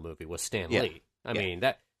Marvel movie with Stan Lee. I mean,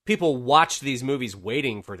 that people watched these movies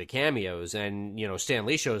waiting for the cameos, and Stan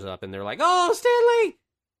Lee shows up, and they're like, "Oh, Stan Lee!"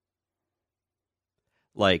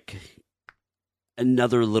 Like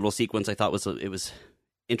another little sequence I thought was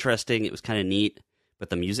interesting. It was kind of neat, but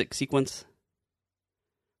the music sequence,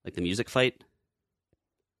 like the music fight,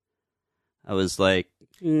 I was like,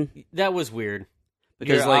 that was weird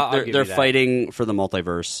because they're fighting for the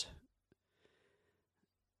multiverse,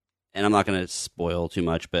 and I'm not going to spoil too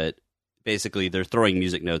much, but basically they're throwing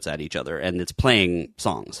music notes at each other, and it's playing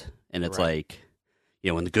songs, and it's like,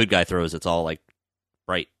 when the good guy throws, it's all like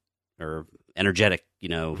bright or energetic,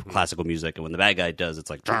 classical music, and when the bad guy does, it's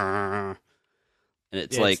like, and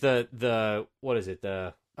it's like it's the what is it?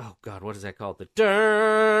 Oh God, what is that called? The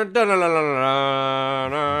dun, dun, dun, dun,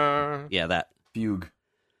 dun, dun, dun. Yeah, that fugue.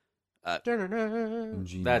 Dun, dun,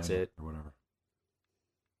 dun. That's it. Or whatever.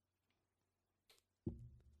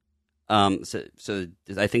 So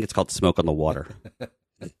I think it's called "Smoke on the Water."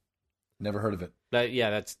 Never heard of it.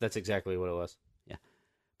 That's exactly what it was. Yeah,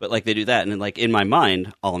 but like they do that, and then like in my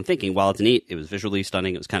mind, all I'm thinking, while it's neat, it was visually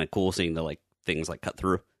stunning. It was kind of cool seeing the like things like cut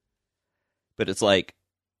through. But it's like,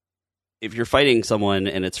 if you're fighting someone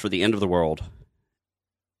and it's for the end of the world,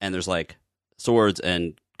 and there's like swords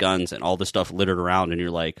and guns and all this stuff littered around, and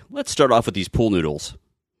you're like, let's start off with these pool noodles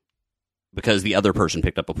because the other person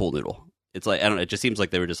picked up a pool noodle. It's like, I don't know, it just seems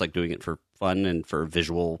like they were just like doing it for fun and for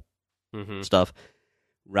visual stuff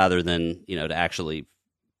rather than, to actually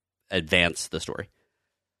advance the story.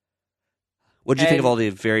 What did you think of all the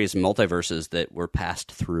various multiverses that were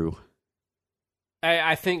passed through?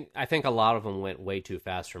 I think a lot of them went way too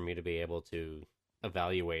fast for me to be able to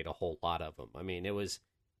evaluate a whole lot of them. I mean, there was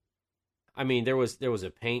a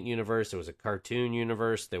Paint universe, there was a cartoon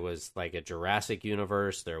universe, there was like a Jurassic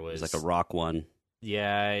universe, there was like a rock one.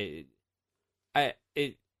 Yeah, I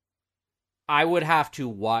would have to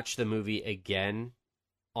watch the movie again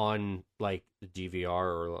on like the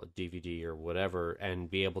DVR or DVD or whatever, and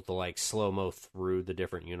be able to like slow-mo through the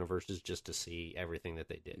different universes just to see everything that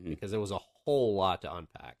they did, because there was a whole lot to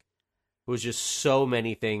unpack. It was just so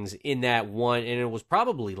many things in that one, and it was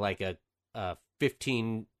probably like a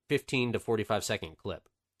 15 to 45 second clip.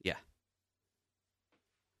 Yeah.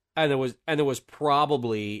 And there was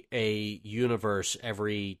probably a universe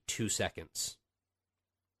every 2 seconds.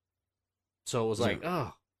 So it was like,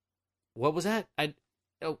 oh, what was that?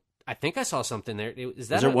 I think I saw something there. Is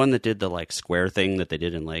there one that did the like square thing that they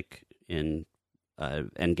did in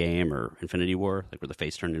Endgame or Infinity War, like where the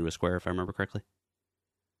face turned into a square, if I remember correctly?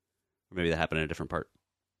 Or maybe that happened in a different part.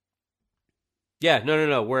 Yeah,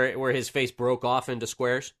 no. Where his face broke off into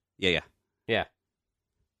squares. Yeah. Yeah,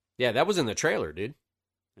 that was in the trailer, dude.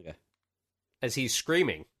 Okay. As he's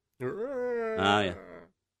screaming. Yeah.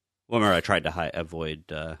 Well, remember, I tried to avoid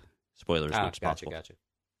spoilers as much as possible. Gotcha.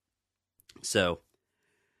 So,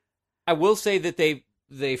 I will say that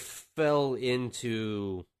they fell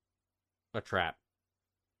into a trap.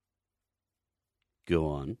 Go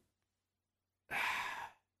on.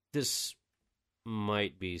 This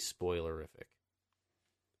might be spoilerific.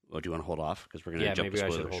 Oh, do you want to hold off because we're going to jump to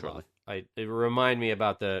spoilers shortly? It remind me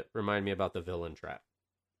about the villain trap.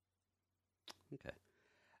 Okay.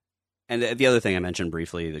 And the other thing I mentioned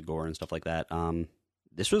briefly, the gore and stuff like that.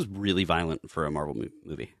 this was really violent for a Marvel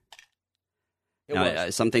movie. Now,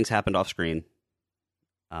 some things happened off screen,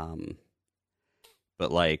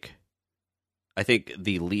 but like, I think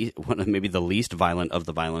maybe the least violent of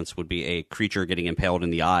the violence would be a creature getting impaled in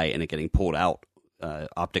the eye and it getting pulled out,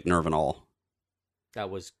 optic nerve and all. That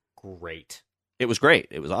was great. It was great.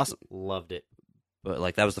 It was awesome. Loved it. But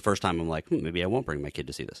like, that was the first time I'm like, maybe I won't bring my kid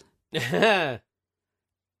to see this. And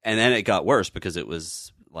then it got worse because it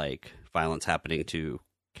was like violence happening to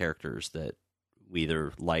characters that we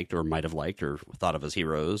either liked or might have liked or thought of as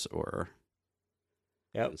heroes or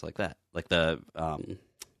things like that. Like the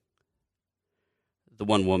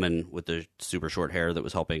one woman with the super short hair that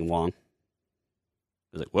was helping Wong. It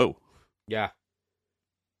was like, whoa. Yeah.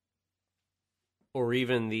 Or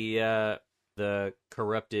even the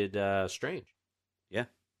corrupted Strange. Yeah.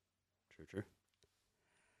 True.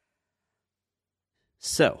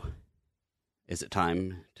 So, is it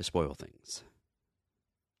time to spoil things?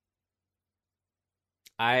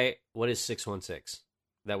 What is 616?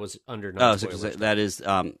 That was under non-spoilers. That is,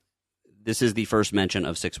 this is the first mention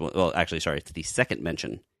of it's the second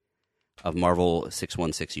mention of Marvel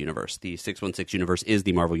 616 universe. The 616 universe is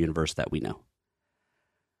the Marvel universe that we know.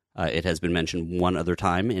 It has been mentioned one other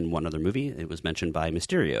time in one other movie. It was mentioned by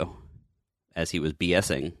Mysterio as he was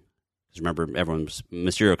BSing. Because remember,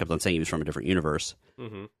 Mysterio kept on saying he was from a different universe.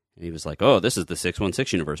 Mm-hmm. And he was like, oh, this is the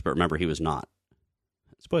 616 universe. But remember, he was not.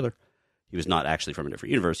 Spoiler. He was not actually from a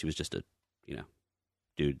different universe. He was just a,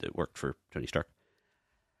 dude that worked for Tony Stark.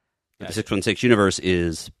 Gotcha. The 616 universe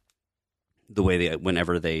is the way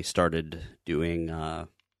whenever they started doing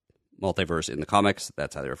multiverse in the comics,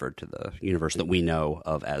 that's how they referred to the universe that we know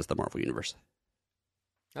of as the Marvel universe.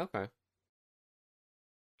 Okay.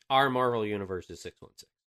 Our Marvel universe is 616.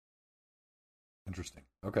 Interesting.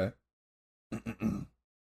 Okay.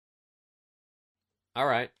 All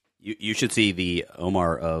right. You should see the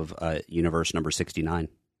Omar of universe number 69.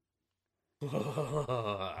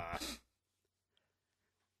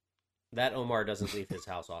 That Omar doesn't leave his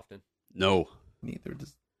house often. No. Neither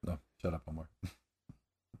does... No, shut up, Omar.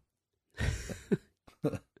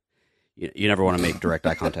 You never want to make direct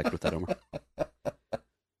eye contact with that Omar.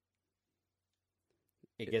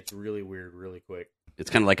 It gets really weird really quick. It's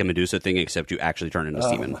kind of like a Medusa thing, except you actually turn into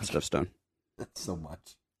semen instead of stone. That's so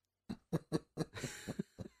much.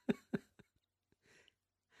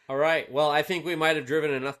 All right. Well, I think we might have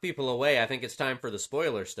driven enough people away. I think it's time for the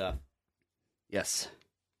spoiler stuff. Yes.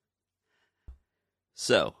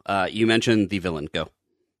 So, you mentioned the villain. Go.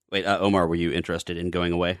 Wait, Omar, were you interested in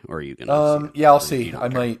going away, or are you going to yeah, I'll see. I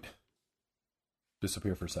might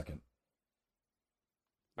disappear for a second.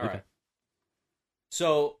 All right.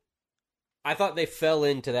 So, I thought they fell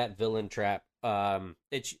into that villain trap.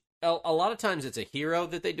 It's a lot of times it's a hero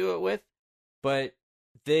that they do it with, but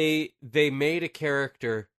they made a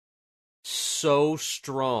character so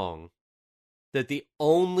strong that the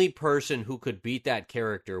only person who could beat that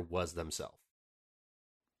character was themselves.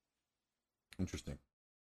 Interesting.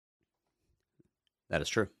 That is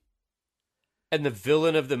true. And the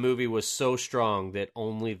villain of the movie was so strong that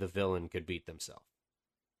only the villain could beat themselves.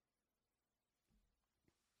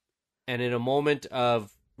 And in a moment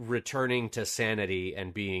of returning to sanity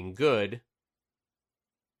and being good,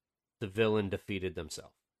 the villain defeated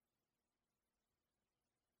themselves.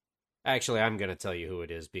 Actually, I'm going to tell you who it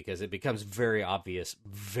is because it becomes very obvious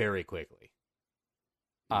very quickly.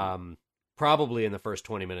 Probably in the first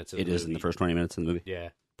 20 minutes of the movie. It is in the first 20 minutes of the movie. Yeah.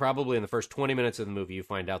 Probably in the first 20 minutes of the movie, you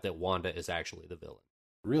find out that Wanda is actually the villain.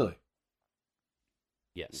 Really?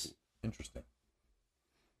 Yes. Interesting.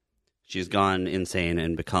 She's gone insane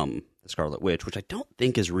and become the Scarlet Witch, which I don't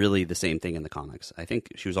think is really the same thing in the comics. I think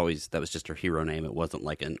she was always, that was just her hero name. It wasn't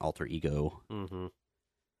like an alter ego. Mm-hmm.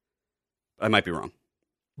 I might be wrong.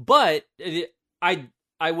 But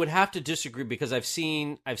I would have to disagree because I've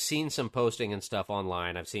seen some posting and stuff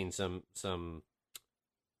online. I've seen some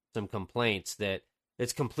complaints that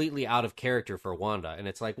it's completely out of character for Wanda, and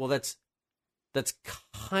it's like, well, that's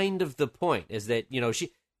kind of the point. Is that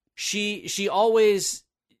she always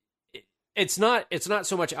it's not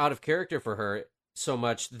so much out of character for her so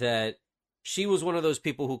much that she was one of those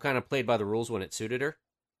people who kind of played by the rules when it suited her,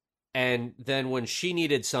 and then when she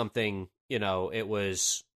needed something, it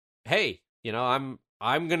was, hey, I'm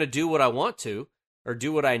going to do what I want to or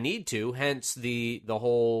do what I need to. Hence the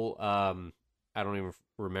whole, I don't even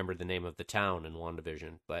remember the name of the town in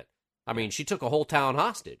WandaVision, but I mean, she took a whole town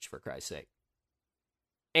hostage for Christ's sake.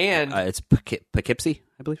 And it's Poughkeepsie,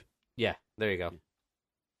 I believe. Yeah, there you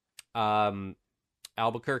go.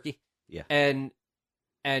 Albuquerque. Yeah.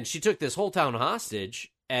 And she took this whole town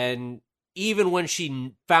hostage, and even when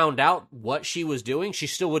she found out what she was doing, she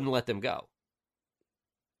still wouldn't let them go.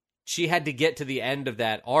 she had to get to the end of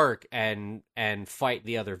that arc and fight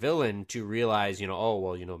the other villain to realize, oh,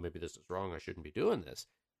 well, maybe this is wrong. I shouldn't be doing this.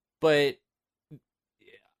 But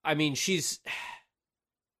I mean, she's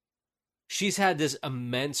had this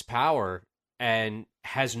immense power and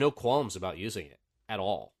has no qualms about using it at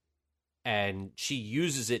all. And she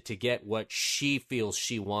uses it to get what she feels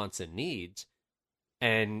she wants and needs.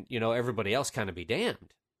 And, everybody else kind of be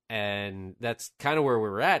damned. And that's kind of where we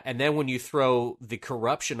were at. And then when you throw the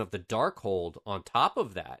corruption of the Darkhold on top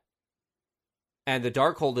of that, and the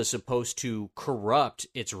Darkhold is supposed to corrupt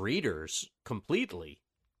its readers completely,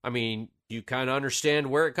 I mean, you kind of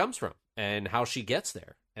understand where it comes from and how she gets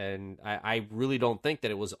there. And I really don't think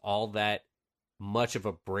that it was all that much of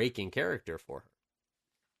a break in character for her.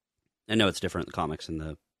 I know it's different in the comics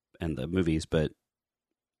and the movies, but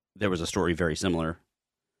there was a story very similar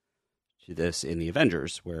to this in the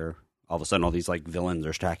Avengers, where all of a sudden all these like villains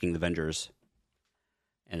are stacking the Avengers,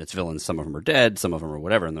 and it's villains. Some of them are dead, some of them are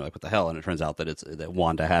whatever, and they're like, "What the hell?" And it turns out that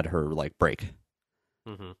Wanda had her like break,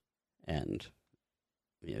 and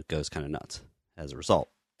it goes kind of nuts as a result.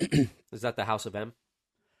 Is that the House of M?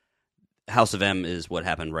 House of M is what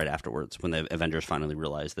happened right afterwards when the Avengers finally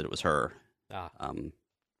realized that it was her.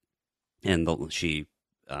 And she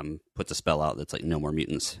puts a spell out that's like no more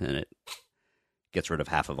mutants, and it gets rid of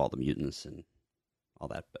half of all the mutants and all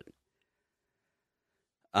that.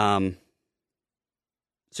 But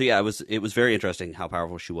so yeah, it was very interesting how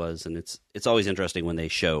powerful she was, and it's always interesting when they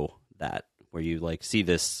show that, where you like see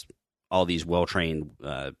all these well trained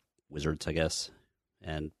wizards, I guess,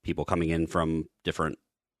 and people coming in from different,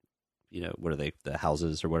 what are they, the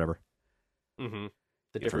houses or whatever, the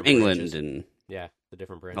different from England branches. and. Yeah, the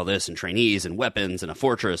different branches. All this, and trainees, and weapons, and a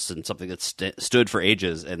fortress, and something that stood for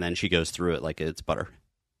ages, and then she goes through it like it's butter.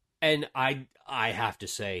 And I have to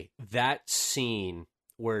say, that scene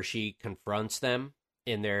where she confronts them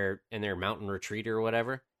in their mountain retreat or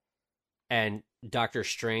whatever, and Doctor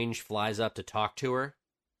Strange flies up to talk to her,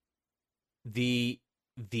 the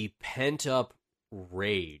pent-up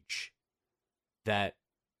rage that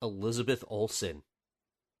Elizabeth Olsen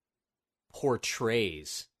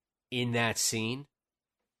portrays in that scene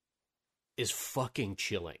is fucking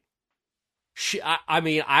chilling. I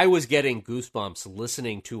mean, I was getting goosebumps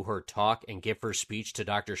listening to her talk and give her speech to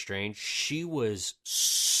Doctor Strange. She was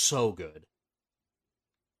so good.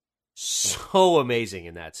 So amazing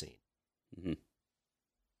in that scene. Mm-hmm.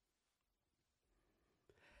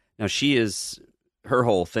 Now, her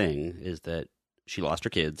whole thing is that she lost her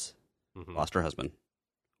kids, lost her husband,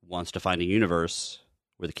 wants to find a universe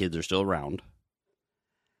where the kids are still around,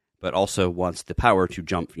 but also wants the power to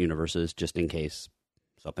jump universes just in case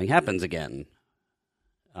something happens again.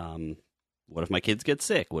 What if my kids get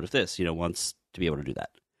sick? What if this? Wants to be able to do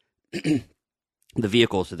that. The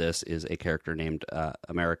vehicle to this is a character named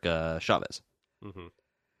America Chavez,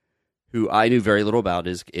 who I knew very little about.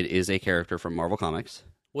 It is a character from Marvel Comics.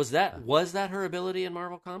 Was that her ability in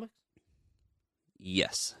Marvel Comics?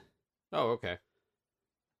 Yes. Oh, okay.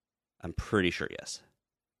 I'm pretty sure yes.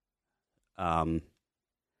 I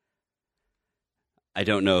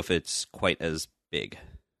don't know if it's quite as big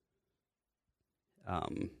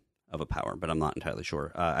of a power, but I'm not entirely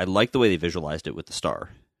sure. I like the way they visualized it with the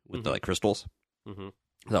star, with the like crystals.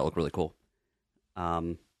 That looked really cool.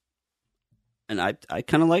 And I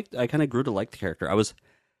kind of grew to like the character. I was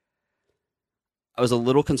a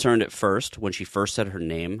little concerned at first when she first said her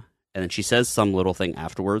name, and then she says some little thing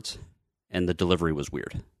afterwards, and the delivery was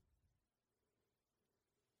weird.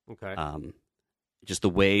 Okay. Just the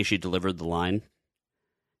way she delivered the line.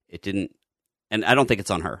 It didn't, and I don't think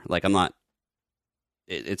it's on her. Like,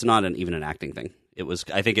 it's not even an acting thing.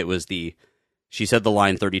 I think it was she said the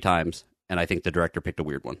line 30 times, and I think the director picked a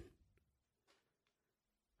weird one.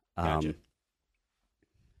 Gotcha.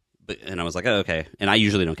 And I was like, oh, okay. And I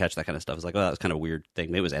usually don't catch that kind of stuff. I was like, oh, that was kind of a weird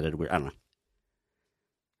thing. Maybe it was edited weird. I don't know.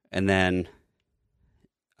 And then,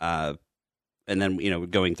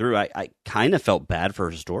 going through, I kind of felt bad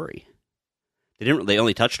for her story. They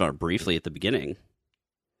only touched on it briefly at the beginning.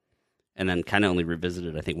 And then kind of only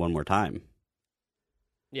revisited, I think, one more time.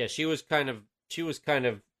 Yeah, she was kind of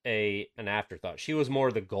an afterthought. She was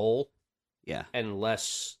more the goal, yeah, and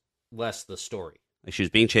less the story. Like, she was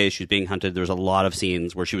being chased, she was being hunted. There was a lot of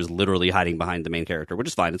scenes where she was literally hiding behind the main character, which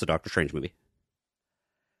is fine. It's a Doctor Strange movie.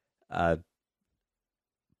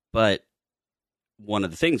 But one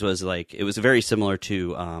of the things was like it was very similar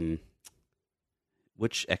to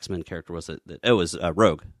which X-Men character was it? It was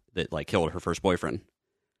Rogue that like killed her first boyfriend.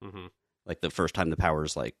 Like the first time the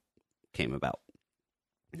powers like came about.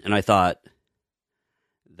 And I thought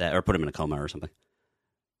that, or put him in a coma or something,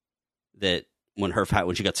 that when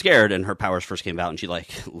she got scared and her powers first came out and she like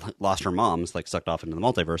lost her mom's, like sucked off into the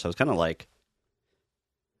multiverse, I was kind of like,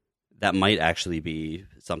 that might actually be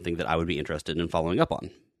something that I would be interested in following up on.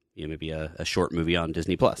 You know, maybe a short movie on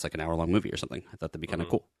Disney Plus, like an hour-long movie or something. I thought that'd be kind of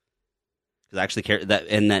cool. Because I actually care that,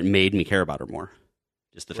 and that made me care about her more.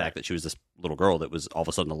 Just the fact that she was this little girl that was all of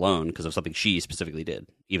a sudden alone because of something she specifically did,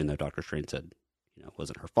 even though Doctor Strange said, you know, it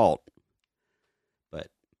wasn't her fault. But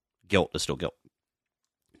guilt is still guilt.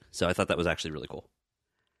 So I thought that was actually really cool.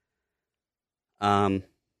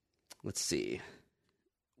 Let's see.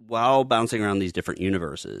 While bouncing around these different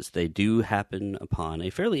universes, they do happen upon a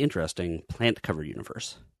fairly interesting plant-covered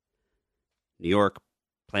universe. New York,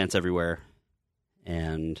 plants everywhere,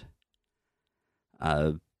 and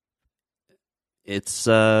it's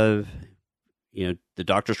the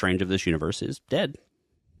Doctor Strange of this universe is dead,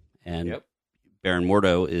 and Baron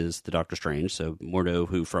Mordo is the Doctor Strange. So Mordo,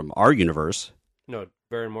 who from our universe, no,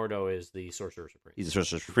 Baron Mordo is the Sorcerer Supreme. He's the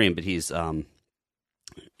Sorcerer Supreme, but he's in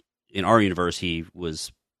our universe. He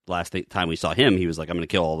was time we saw him. He was like, "I'm going to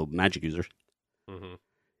kill all the magic users." Mm-hmm.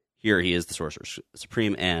 Here he is, the Sorcerer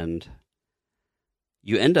Supreme, and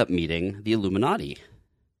you end up meeting the Illuminati.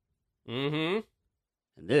 Mm-hmm.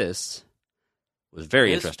 And this was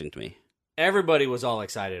very interesting to me. Everybody was all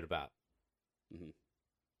excited about. Mm-hmm.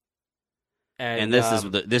 And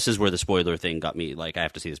this is where the spoiler thing got me. Like, I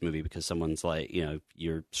have to see this movie because someone's like, you know,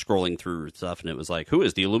 you're scrolling through stuff and it was like, who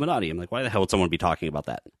is the Illuminati? I'm like, why the hell would someone be talking about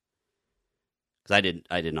that? Because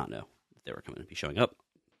I did not know that they were coming to be showing up.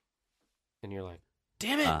 And you're like,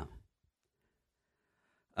 damn it!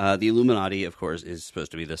 The Illuminati, of course, is supposed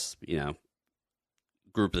to be this, you know,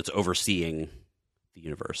 group that's overseeing the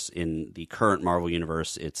universe. In the current Marvel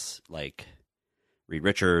universe, it's like Reed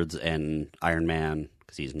Richards and Iron Man,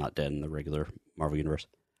 because he's not dead in the regular Marvel universe,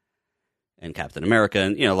 and Captain America,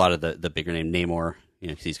 and, you know, a lot of the bigger name Namor, you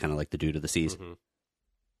know, because he's kind of like the dude of the seas. Mm-hmm.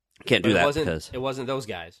 Can't do that because it wasn't those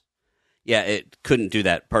guys. Yeah, it couldn't do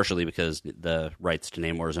that partially because the rights to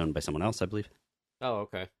Namor is owned by someone else, I believe. Oh,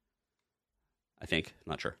 okay. I think.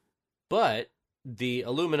 Not sure. But the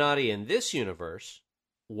Illuminati in this universe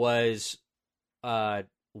was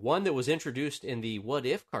one that was introduced in the What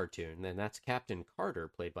If cartoon, and that's Captain Carter,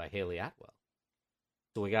 played by Haley Atwell.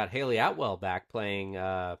 So we got Haley Atwell back playing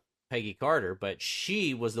Peggy Carter, but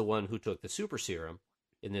she was the one who took the super serum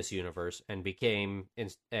in this universe and became,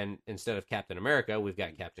 and instead of Captain America, we've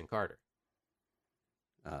got Captain Carter.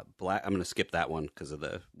 I'm going to skip that one because of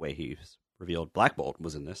the way he's revealed. Black Bolt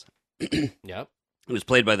was in this. Yep. It was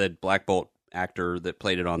played by the Black Bolt actor that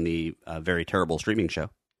played it on the very terrible streaming show.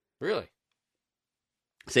 Really?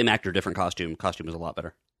 Same actor, different costume. Costume was a lot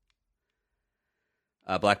better.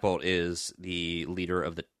 Black Bolt is the leader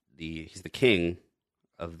of he's the king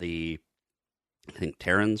of the, I think,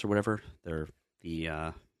 Terrans or whatever. They're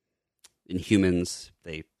the Inhumans.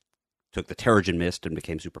 They took the Terrigen Mist and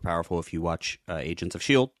became super powerful. If you watch Agents of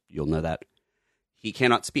S.H.I.E.L.D., you'll know that. He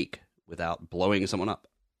cannot speak without blowing someone up.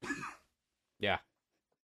 Yeah.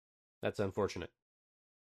 That's unfortunate.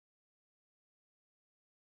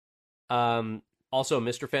 Also,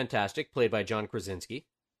 Mr. Fantastic, played by John Krasinski.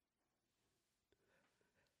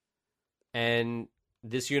 And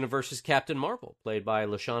this universe is Captain Marvel, played by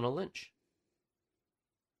Lashana Lynch.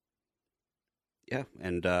 Yeah,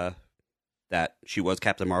 and that she was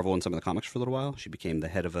Captain Marvel in some of the comics for a little while. She became the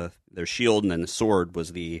head of their S.H.I.E.L.D., and then the Sword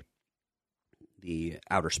was the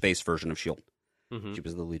outer space version of S.H.I.E.L.D. Mm-hmm. She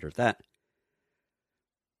was the leader of that.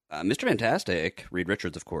 Mr. Fantastic, Reed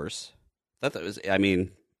Richards, of course. That was, I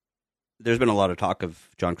mean, there's been a lot of talk of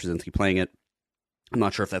John Krasinski playing it. I'm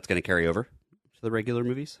not sure if that's going to carry over to the regular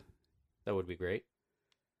movies. That would be great.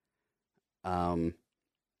 And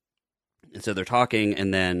so they're talking,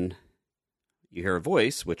 and then you hear a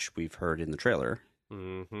voice, which we've heard in the trailer,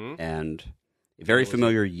 mm-hmm. and a very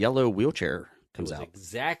familiar yellow wheelchair comes out.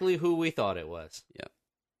 Exactly who we thought it was. Yeah.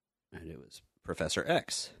 And it was Professor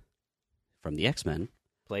X from the X-Men.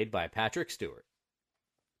 Played by Patrick Stewart.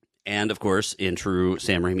 And, of course, in true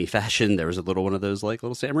Sam Raimi fashion, there was a little one of those like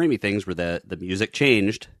little Sam Raimi things where the music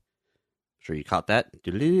changed. I'm sure you caught that.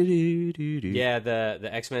 Yeah, the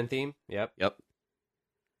X-Men theme. Yep.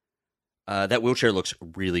 That wheelchair looks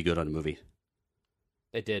really good on the movie.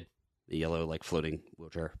 It did. The yellow, like, floating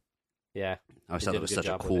wheelchair. Yeah. I always thought it was such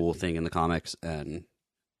a cool thing in the comics, and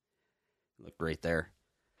it looked great there.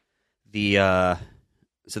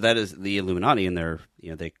 So that is the Illuminati, and they're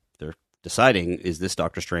deciding, is this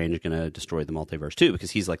Doctor Strange going to destroy the multiverse too?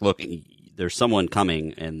 Because he's like, look, there's someone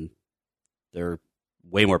coming, and they're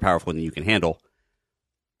way more powerful than you can handle.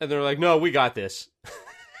 And they're like, no, we got this.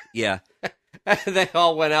 Yeah. They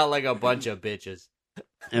all went out like a bunch of bitches.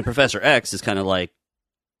 And Professor X is kind of like,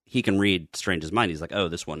 he can read Strange's mind. He's like, oh,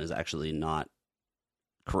 this one is actually not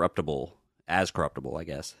corruptible, I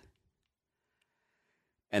guess.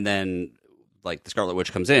 And then, like, the Scarlet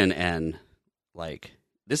Witch comes in, and, like,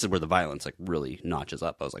 this is where the violence, like, really notches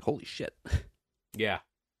up. I was like, holy shit. Yeah.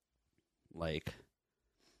 Like,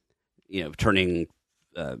 you know, turning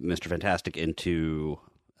Mr. Fantastic into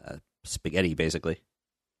spaghetti, basically.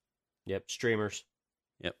 Yep, streamers.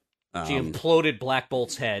 Yep. She imploded Black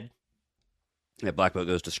Bolt's head. Yeah, Black Bolt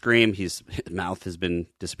goes to scream. His mouth has been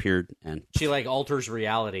disappeared, and she, like, alters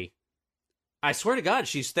reality. I swear to God,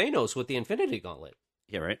 she's Thanos with the Infinity Gauntlet.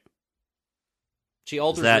 Yeah, right. She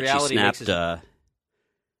alters reality.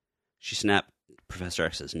 She snapped Professor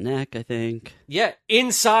X's neck, I think. Yeah,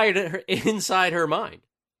 inside her mind.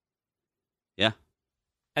 Yeah,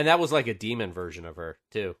 and that was like a demon version of her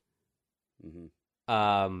too.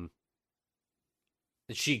 Mm-hmm.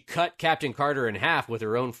 She cut Captain Carter in half with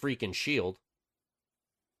her own freaking shield,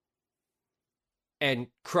 and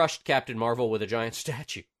crushed Captain Marvel with a giant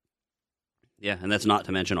statue. Yeah, and that's not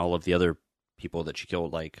to mention all of the other people that she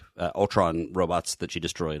killed, like Ultron robots that she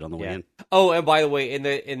destroyed on the way in. Oh, and by the way, in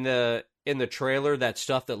the trailer, that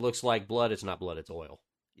stuff that looks like blood, it's not blood, it's oil.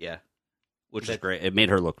 Yeah, which is great. It made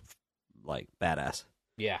her look like badass.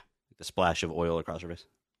 Yeah, the splash of oil across her face.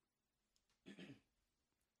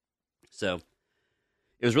 So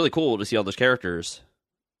it was really cool to see all those characters,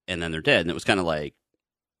 and then they're dead, and it was kind of like,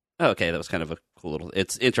 oh, okay, that was kind of a cool little.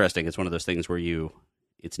 It's interesting. It's one of those things where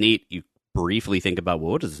it's neat. You briefly think about,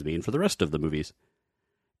 well, what does this mean for the rest of the movies?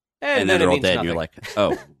 And then they're all dead, and you're like,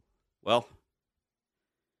 oh, well.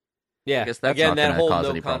 Yeah, I guess that's again, not that whole cause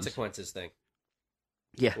no any consequences thing.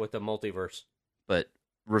 Yeah, with the multiverse. But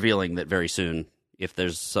revealing that very soon, if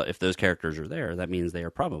those characters are there, that means they are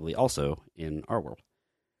probably also in our world.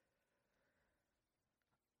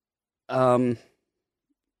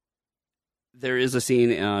 There is a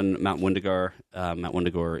scene on Mount Wendigar. Mount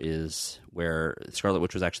Wendigar is where Scarlet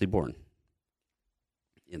Witch was actually born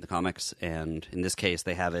in the comics, and in this case,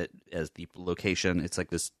 they have it as the location. It's like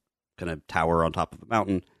this kind of tower on top of a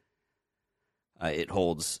mountain. It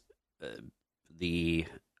holds the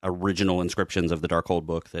original inscriptions of the Darkhold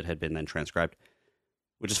book that had been then transcribed,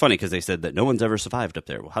 which is funny because they said that no one's ever survived up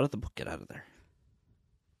there. Well, how did the book get out of there?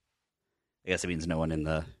 I guess it means no one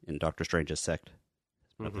in Doctor Strange's sect.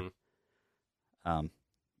 Mm-hmm.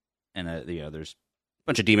 There's a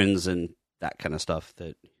bunch of demons and that kind of stuff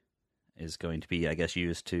that is going to be, I guess,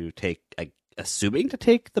 used to take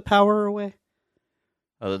the power away.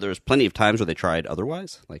 There's plenty of times where they tried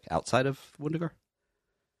otherwise, like outside of Wendigar.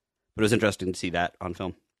 But it was interesting to see that on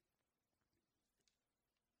film.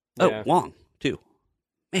 Yeah. Oh, Wong, too.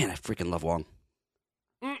 Man, I freaking love Wong.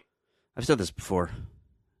 I've said this before.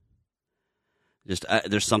 Just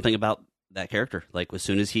there's something about that character. Like, as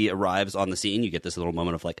soon as he arrives on the scene, you get this little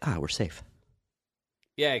moment of like, we're safe.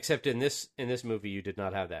 Yeah, except in this movie, you did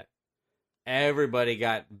not have that. Everybody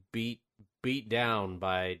got beat down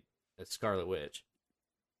by a Scarlet Witch.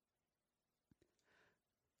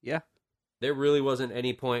 Yeah. There really wasn't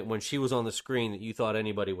any point when she was on the screen that you thought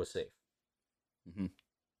anybody was safe. Mm-hmm.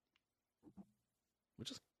 Which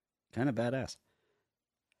is kind of badass.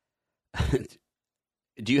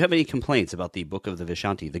 Do you have any complaints about the Book of the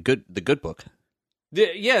Vishanti, the good book?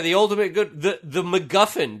 The ultimate good, the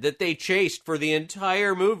MacGuffin that they chased for the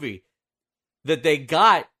entire movie, that they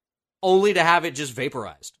got only to have it just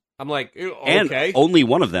vaporized. I'm like, okay. And only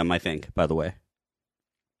one of them, I think, by the way.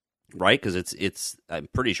 Right? Because it's I'm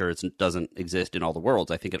pretty sure it doesn't exist in all the worlds.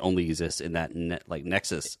 I think it only exists in that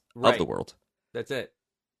nexus of the world. That's it.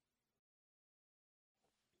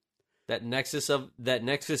 That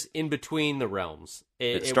nexus in between the realms.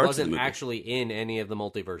 It wasn't actually in any of the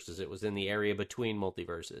multiverses. It was in the area between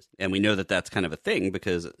multiverses. And we know that that's kind of a thing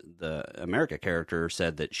because the America character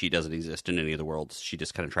said that she doesn't exist in any of the worlds. She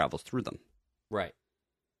just kind of travels through them. Right.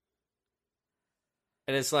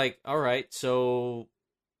 And it's like, all right, so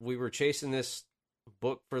we were chasing this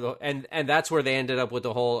book for the... And that's where they ended up with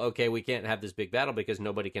the whole, okay, we can't have this big battle because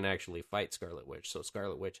nobody can actually fight Scarlet Witch, so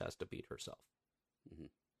Scarlet Witch has to beat herself. Mm-hmm.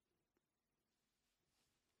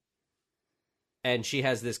 And she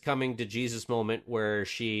has this coming to Jesus moment where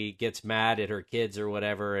she gets mad at her kids or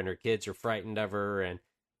whatever, and her kids are frightened of her, and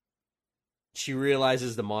she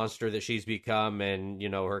realizes the monster that she's become, and,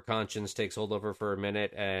 her conscience takes hold of her for a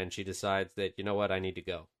minute, and she decides that, you know what, I need to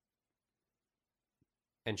go.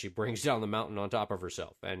 And she brings down the mountain on top of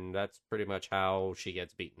herself, and that's pretty much how she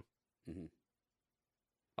gets beaten. Mm-hmm.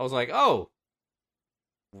 I was like, oh,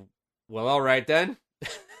 well, all right then.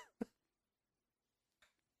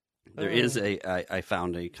 There is I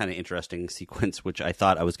found a kind of interesting sequence, which I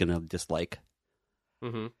thought I was going to dislike.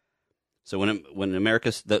 Mm-hmm. So when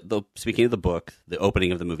America's speaking of the book, the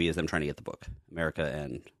opening of the movie is them trying to get the book, America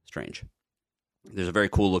and Strange. There's a very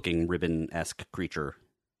cool looking ribbon-esque creature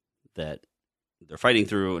that they're fighting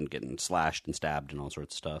through and getting slashed and stabbed and all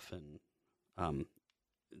sorts of stuff. And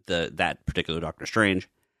that particular Doctor Strange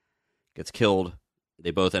gets killed.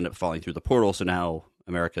 They both end up falling through the portal. So now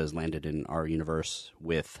America has landed in our universe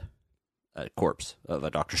with a corpse of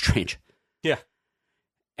a Doctor Strange. Yeah.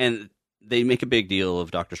 And they make a big deal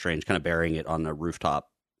of Doctor Strange kind of burying it on a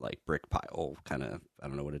rooftop, like brick pile, kind of, I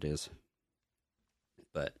don't know what it is.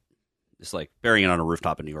 But it's like burying it on a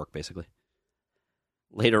rooftop in New York, basically.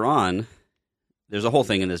 Later on, there's a whole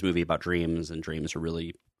thing in this movie about dreams, and dreams are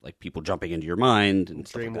really like people jumping into your mind. And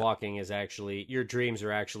dream walking is actually, your dreams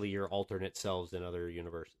are actually your alternate selves in other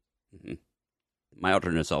universes. Mm-hmm. My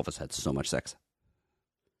alternate self has had so much sex.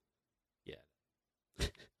 Yeah.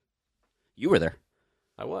 You were there.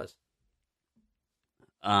 I was.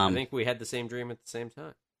 I think we had the same dream at the same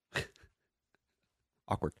time.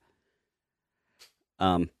 Awkward.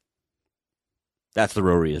 That's the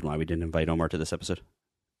real reason why we didn't invite Omar to this episode.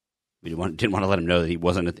 We didn't want to let him know that he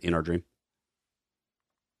wasn't in our dream.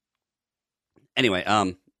 Anyway,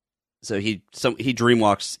 so he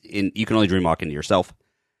dreamwalks in. You can only dreamwalk into yourself.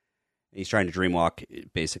 He's trying to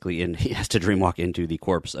dreamwalk basically, and he has to dreamwalk into the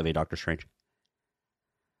corpse of a Doctor Strange.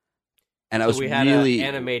 And we had an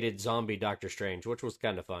animated zombie Doctor Strange, which was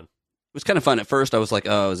kind of fun. It was kind of fun at first. I was like,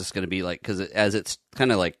 "Oh, is this going to be like?" Because as it's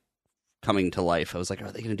kind of like coming to life, I was like, "Are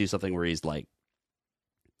they going to do something where he's like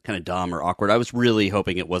kind of dumb or awkward?" I was really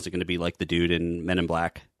hoping it wasn't going to be like the dude in Men in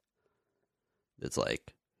Black. It's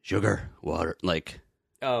like sugar, water, like.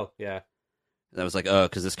 Oh yeah. And I was like, oh,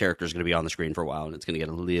 because this character is going to be on the screen for a while, and it's going to get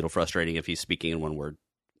a little frustrating if he's speaking in one word,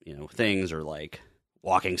 things, or like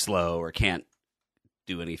walking slow, or can't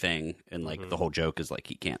do anything, and like the whole joke is like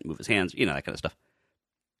he can't move his hands, that kind of stuff.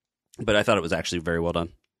 But I thought it was actually very well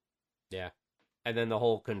done. Yeah, and then the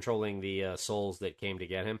whole controlling the souls that came to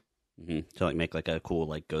get him to like make like a cool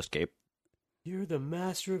like ghost cape. You're the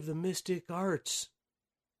master of the mystic arts.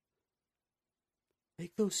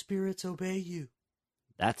 Make those spirits obey you.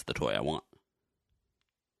 That's the toy I want.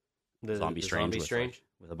 The Zombie Strange,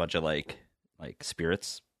 with a bunch of like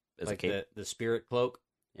spirits as like a cape. The spirit cloak.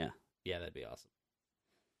 Yeah, that'd be awesome.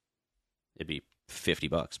 It'd be $50,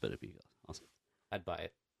 but it'd be awesome. I'd buy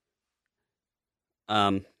it.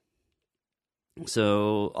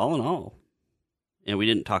 So all in all, we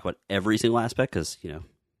didn't talk about every single aspect because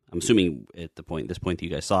I'm assuming at this point that you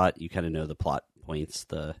guys saw it, you kind of know the plot points,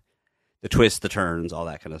 the twists, the turns, all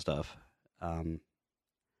that kind of stuff.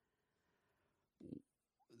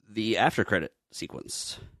 The after credit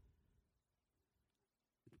sequence.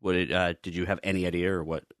 Did you have any idea or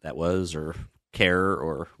what that was, or care,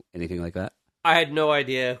 or anything like that? I had no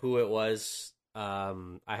idea who it was. I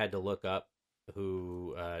had to look up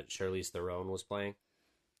who Charlize Theron was playing.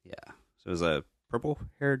 Yeah, so it was a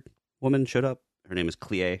purple-haired woman showed up. Her name is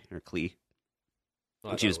Clea, or Clee.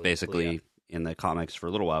 And she was basically in the comics for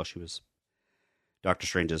a little while. She was Doctor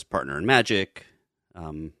Strange's partner in magic.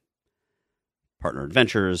 Partner in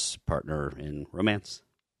adventures, partner in romance,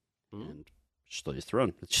 and Charlize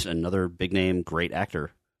Theron. It's just another big name, great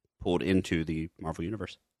actor pulled into the Marvel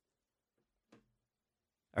universe.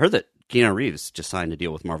 I heard that Keanu Reeves just signed a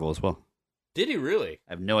deal with Marvel as well. Did he really?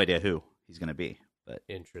 I have no idea who he's going to be, but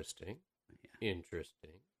interesting. Yeah.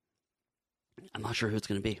 Interesting. I'm not sure who it's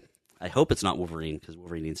going to be. I hope it's not Wolverine because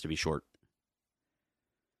Wolverine needs to be short.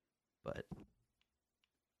 But.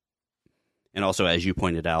 And also, as you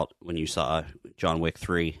pointed out, when you saw John Wick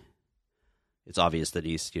 3, it's obvious that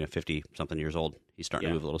he's 50-something years old. He's starting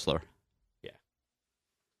to move a little slower. Yeah.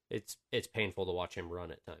 It's painful to watch him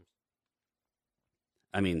run at times.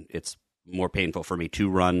 I mean, it's more painful for me to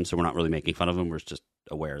run, so we're not really making fun of him. We're just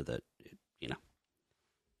aware that, Yeah.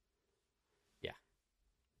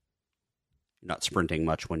 You're not sprinting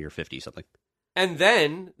much when you're 50-something. And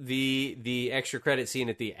then the extra credit scene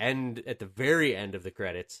at the very end of the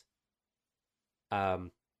credits,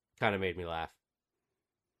 kind of made me laugh.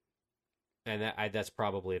 And that's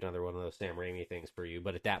probably another one of those Sam Raimi things for you.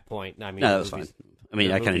 But at that point, I mean, no, that's fine. I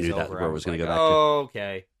mean, I kind of knew that where it was going to go back to. Oh,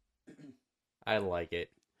 okay. I like it.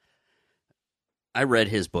 I read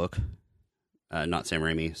his book, not Sam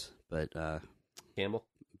Raimi's, but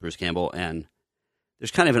Bruce Campbell, and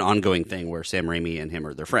there's kind of an ongoing thing where Sam Raimi and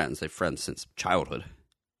him they're friends. They're friends since childhood,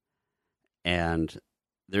 and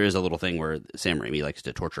there is a little thing where Sam Raimi likes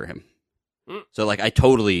to torture him. So, I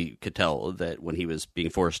totally could tell that when he was being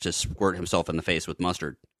forced to squirt himself in the face with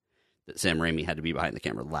mustard, that Sam Raimi had to be behind the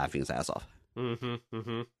camera laughing his ass off.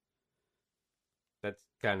 Mm-hmm. That's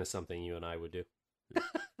kind of something you and I would do.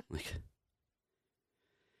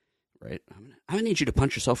 right? I'm gonna need you to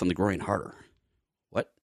punch yourself in the groin harder.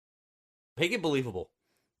 What? Make it believable.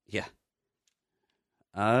 Yeah.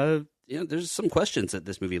 There's some questions that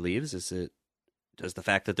this movie leaves. Does the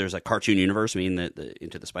fact that there's a cartoon universe mean that the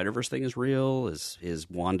Into the Spider-Verse thing is real? Is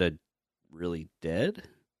Wanda really dead?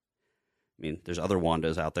 I mean, there's other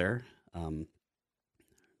Wandas out there.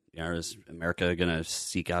 Is America going to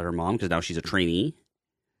seek out her mom because now she's a trainee?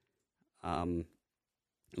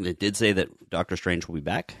 It did say that Doctor Strange will be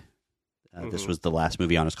back. This was the last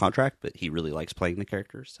movie on his contract, but he really likes playing the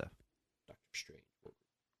characters. So, Doctor Strange.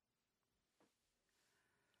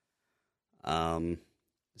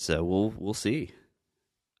 So we'll see.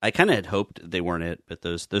 I kind of had hoped they weren't it, but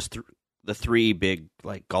the three big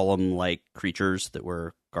like golem-like creatures that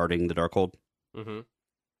were guarding the Darkhold. Mm-hmm.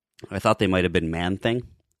 I thought they might have been Man-Thing,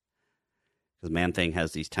 because Man-Thing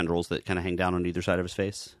has these tendrils that kind of hang down on either side of his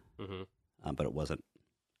face. Mm-hmm. But it wasn't.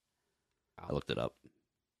 I looked it up.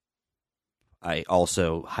 I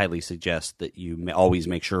also highly suggest that you always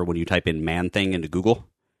make sure when you type in Man-Thing into Google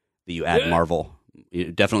that you add Marvel.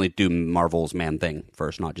 You definitely do Marvel's Man-Thing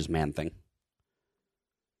first, not just Man-Thing.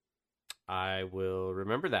 I will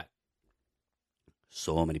remember that.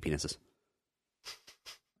 So many penises.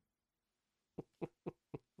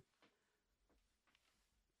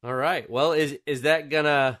 All right. Well, is that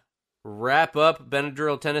gonna wrap up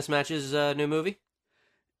Benadryl Tennis Match's new movie?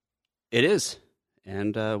 It is,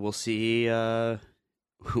 and we'll see. We'll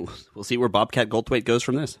see where Bobcat Goldthwait goes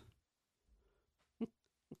from this.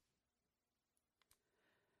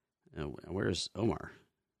 Where's Omar?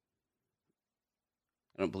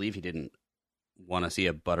 I don't believe he didn't want to see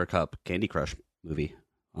a Buttercup Candy Crush movie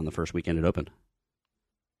on the first weekend it opened.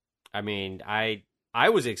 I mean, I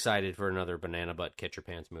was excited for another Banana Butt Catch Your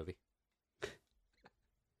Pants movie.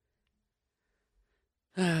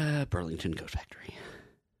 Burlington Goat Factory.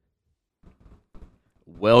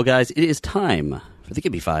 Well, guys, it is time for the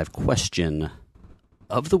Gimme 5 question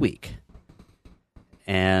of the week.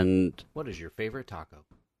 And what is your favorite taco?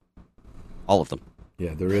 All of them.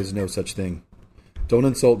 Yeah, there is no such thing. Don't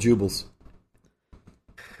insult Jubles.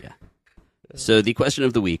 Yeah. So the question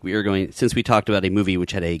of the week, since we talked about a movie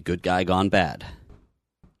which had a good guy gone bad,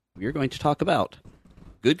 we are going to talk about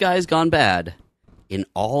good guys gone bad in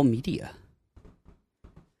all media.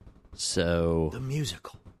 So the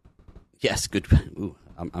musical. Yes, good. Ooh,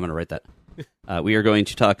 I'm going to write that. We are going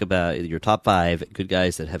to talk about your top 5 good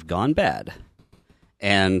guys that have gone bad.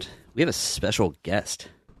 And we have a special guest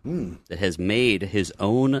that has made his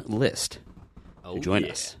own list to join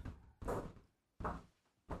us.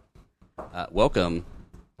 Welcome,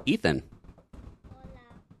 Ethan.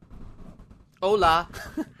 Hola.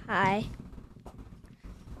 Hi.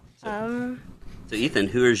 So Ethan,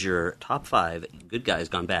 who is your top 5 good guys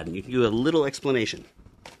gone bad? And you can do a little explanation.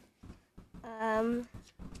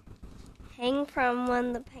 Hang from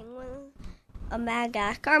when the Penguin, a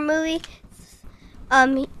Madagascar movie.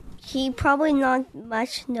 He probably not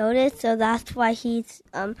much noticed, so that's why he's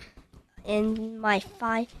in my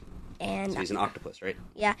 5. And so he's an octopus, right?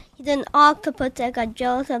 Yeah, he's an octopus that got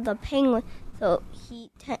jealous of the penguin, so he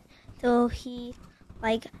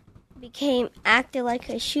acted like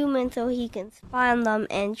a human, so he can spy on them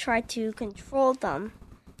and try to control them,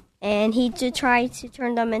 and he to try to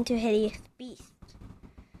turn them into hideous beasts.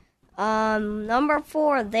 Number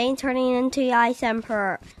 4, they turning into the Ice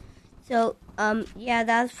Emperor. So, yeah,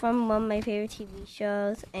 that's from one of my favorite TV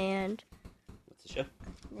shows. And what's the show?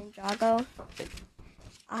 Ninjago. Okay.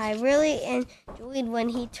 I really enjoyed when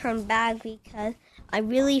he turned bad because I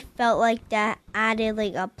really felt like that added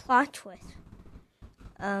like a plot twist.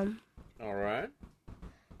 All right.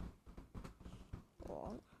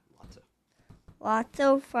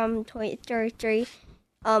 Lotso from Toy Story 3.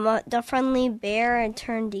 The friendly bear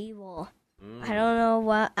turned evil. I don't know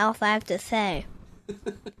what else I have to say.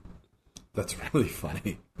 That's really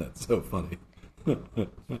funny. That's so funny. What's the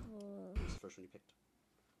first one you picked?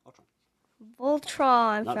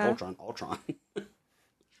 Voltron. Not Voltron, Ultron.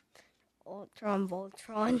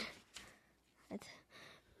 Voltron.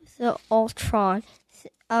 So Ultron.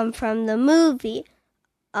 From the movie.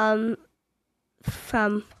 From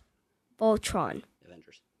Voltron.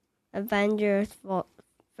 Avengers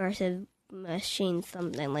versus Machine,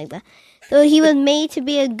 something like that. So he was made to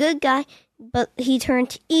be a good guy, but he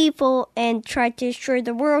turned evil and tried to destroy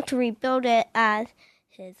the world to rebuild it as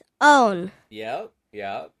his own. Yep.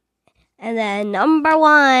 And then number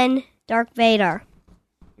 1, Darth Vader.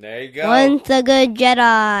 There you go. Once a good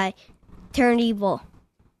Jedi, turned evil.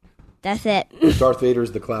 That's it. Darth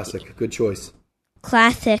Vader's the classic. Good choice.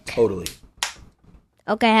 Classic. Totally.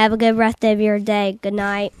 Okay, have a good rest of your day. Good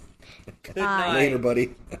night. Good night. Later,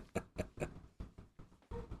 buddy.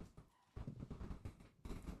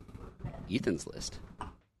 Ethan's list.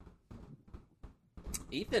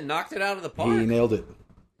 Ethan knocked it out of the park. He nailed it.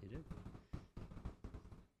 He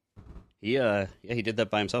did. He did that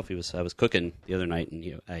by himself. I was cooking the other night,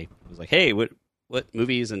 and I was like, "Hey, what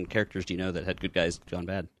movies and characters do you know that had good guys gone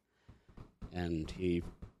bad?" And he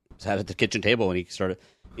sat at the kitchen table, and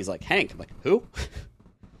he's like, "Hank." I'm like, "Who?"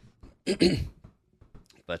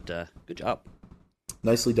 But good job.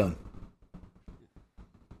 Nicely done.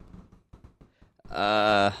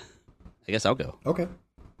 I guess I'll go. Okay.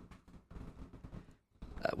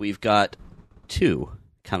 We've got two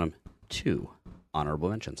honorable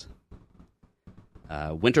mentions.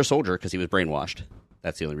 Winter Soldier, because he was brainwashed.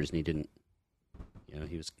 That's the only reason he didn't.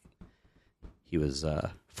 He was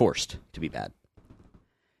forced to be bad.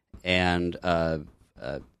 And the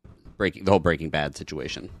whole Breaking Bad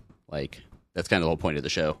situation. Like, that's kind of the whole point of the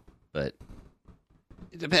show. But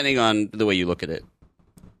depending on the way you look at it,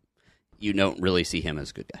 you don't really see him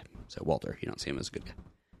as a good guy. So, Walter, you don't see him as a good guy.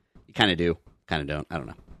 You kind of do, kind of don't. I don't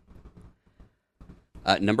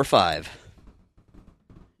know. Number 5.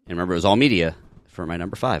 And remember, it was all media for my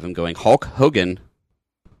number 5. I'm going Hulk Hogan.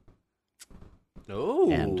 Oh,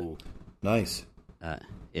 and, nice.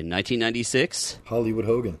 In 1996, Hollywood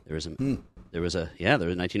Hogan. There was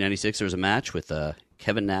 1996. There was a match with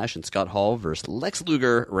Kevin Nash and Scott Hall versus Lex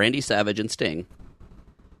Luger, Randy Savage, and Sting.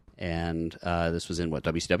 And this was in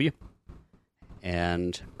WCW.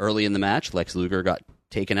 And early in the match, Lex Luger got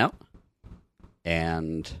taken out,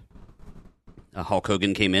 and Hulk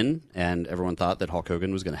Hogan came in, and everyone thought that Hulk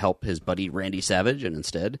Hogan was going to help his buddy Randy Savage, and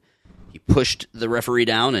instead he pushed the referee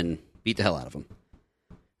down and beat the hell out of him.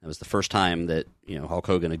 That was the first time that Hulk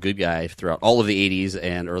Hogan, a good guy throughout all of the 80s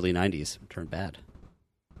and early 90s, turned bad.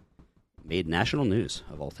 Made national news,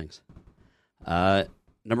 of all things.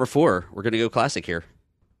 Number 4, we're going to go classic here.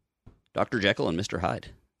 Dr. Jekyll and Mr. Hyde.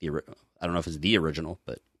 I don't know if it's the original,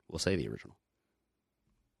 but we'll say the original.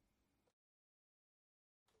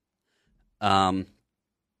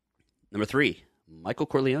 Number 3, Michael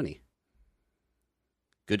Corleone.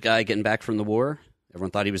 Good guy getting back from the war.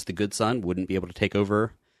 Everyone thought he was the good son, wouldn't be able to take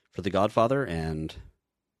over for the Godfather, and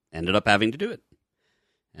ended up having to do it.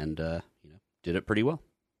 And, did it pretty well.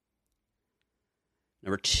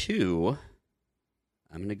 Number 2,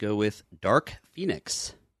 I'm going to go with Dark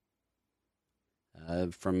Phoenix.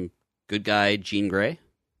 From good guy Jean Grey.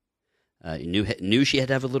 Knew she had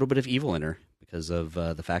to have a little bit of evil in her because of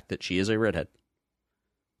the fact that she is a redhead.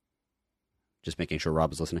 Just making sure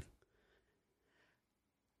Rob is listening.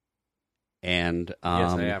 And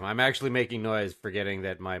yes, I am. I'm actually making noise, forgetting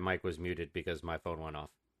that my mic was muted because my phone went off.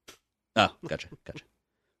 Oh, gotcha.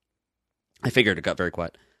 I figured it got very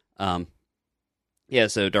quiet.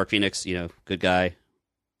 So Dark Phoenix, good guy,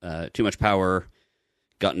 too much power,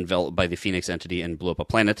 got enveloped by the Phoenix entity and blew up a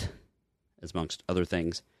planet, as amongst other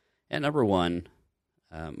things. And number 1,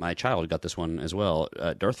 my child got this one as well,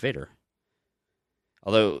 Darth Vader.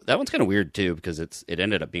 Although that one's kind of weird too, because it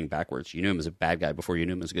ended up being backwards. You knew him as a bad guy before you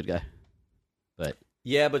knew him as a good guy. But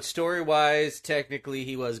yeah, but story-wise, technically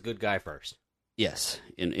he was good guy first. Yes,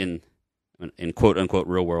 in quote-unquote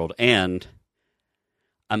real world. And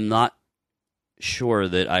I'm not sure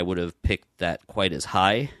that I would have picked that quite as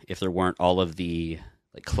high if there weren't all of the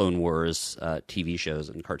Clone Wars TV shows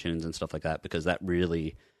and cartoons and stuff like that, because that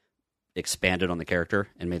really expanded on the character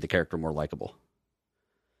and made the character more likable.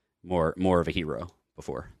 More of a hero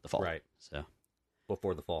before the fall. Right. So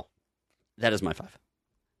before the fall. That is my 5.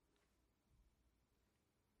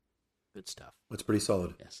 Good stuff. That's pretty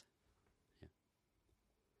solid. Yes. Yeah.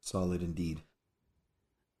 Solid indeed.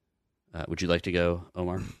 Would you like to go,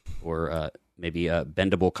 Omar? Or maybe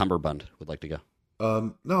Bendable Cumberbund would like to go?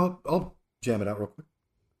 No, I'll jam it out real quick.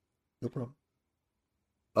 No problem.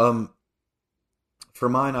 For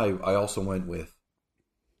mine, I also went with.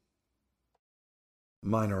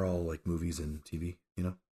 Mine are all movies and TV,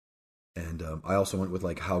 and I also went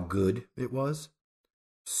with how good it was.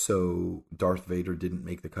 So Darth Vader didn't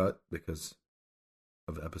make the cut because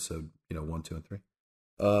of episode 1, 2, and 3.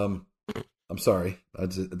 I'm sorry.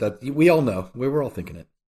 That we all know. We were all thinking it.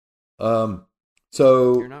 So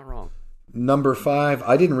you're not wrong. Number 5,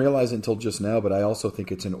 I didn't realize it until just now, but I also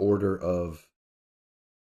think it's an order of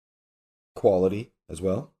quality as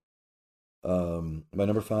well. My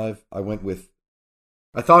number 5, I went with.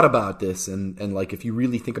 I thought about this, and if you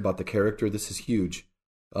really think about the character, this is huge.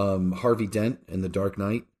 Harvey Dent in The Dark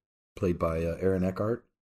Knight, played by Aaron Eckhart.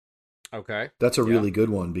 Okay. That's a really good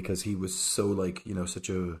one because he was so such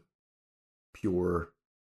a pure,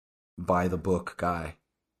 by the book guy.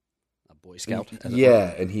 A Boy Scout.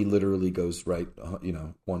 Yeah, and he literally goes right,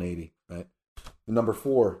 180. Right. Number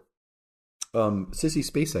 4, Sissy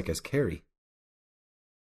Spacek as Carrie.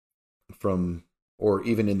 from, or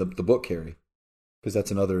even in the book Carrie, because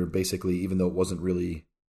that's another, basically, even though it wasn't really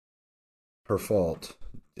her fault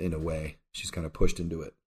in a way, she's kind of pushed into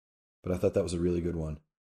it. But I thought that was a really good one.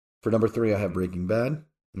 For number 3, I have Breaking Bad,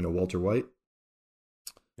 Walter White.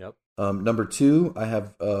 Yep. Number 2, I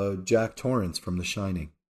have Jack Torrance from The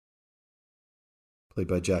Shining, played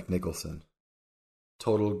by Jack Nicholson.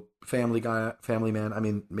 Total family man. I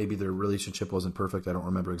mean, maybe their relationship wasn't perfect. I don't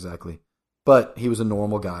remember exactly. But he was a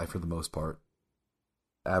normal guy for the most part.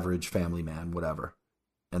 Average family man, whatever.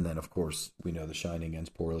 And then, of course, we know The Shining ends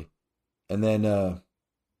poorly. And then my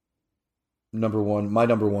number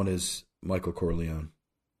one is Michael Corleone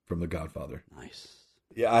from The Godfather. Nice.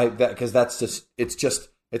 Yeah, because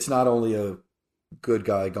it's not only a good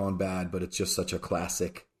guy gone bad, but it's just such a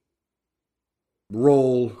classic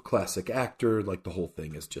role, classic actor. Like, the whole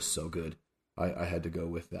thing is just so good. I had to go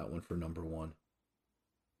with that one for number 1.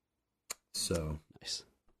 So nice.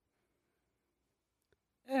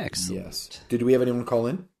 Excellent. Yes. Did we have anyone call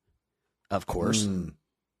in? Of course.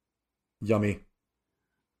 Yummy.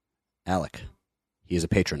 Alec. He is a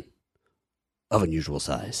patron of unusual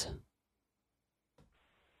size.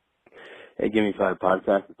 Hey, Gimme 5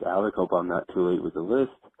 podcast. It's Alec. Hope I'm not too late with the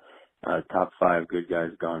list. Top 5 good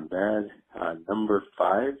guys gone bad. Number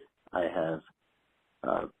 5, I have,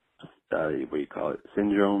 what do you call it?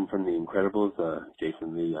 Syndrome from The Incredibles.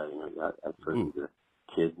 Jason Lee. At first he's a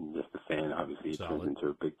kid and just a fan. Obviously, he turns into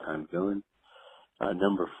a big time villain.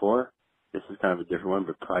 Number 4, this is kind of a different one,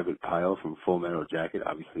 but Private Pyle from Full Metal Jacket.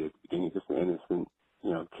 Obviously, at the beginning, just an innocent,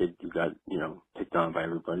 kid who got, picked on by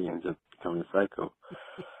everybody and ends up becoming a psycho.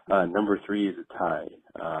 Number 3 is a tie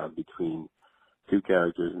between 2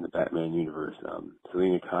 characters in the Batman universe.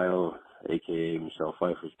 Selena Kyle, a.k.a. Michelle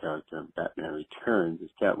Pfeiffer's character in Batman Returns as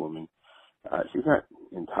Catwoman. She's not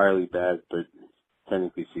entirely bad, but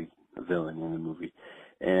technically she's a villain in the movie.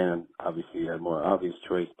 And obviously a more obvious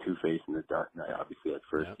choice, Two-Face in The Dark Knight. Obviously at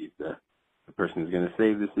first he's the person who's going to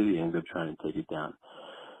save the city, ends up trying to take it down.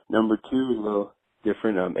 Number 2 is a little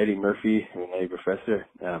different. Eddie Murphy in The Nutty Professor.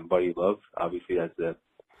 Buddy Love. Obviously that's a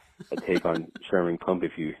take on Sherman Klump,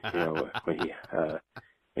 if when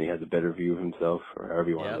he has a better view of himself, or however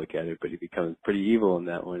you want to look at it. But he becomes pretty evil in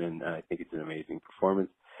that one, and I think it's an amazing performance.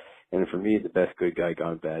 And for me, the best good guy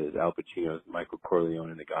gone bad is Al Pacino's Michael Corleone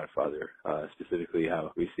in The Godfather, specifically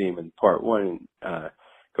how we see him in part 1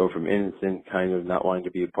 go from innocent, kind of not wanting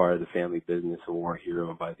to be a part of the family business, a war hero,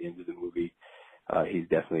 and by the end of the movie, he's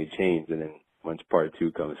definitely changed. And then once part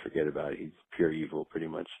 2 comes, forget about it. He's pure evil, pretty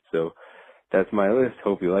much. So that's my list.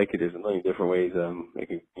 Hope you like it. There's a million different ways.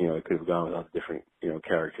 It could have gone with all the different,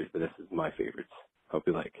 characters, but this is my favorites. Hope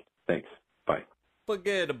you like it. Thanks. Bye.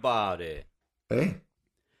 Forget about it. Hey.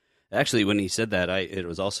 Actually, when he said that, it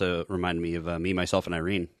was also reminded me of Me, Myself, and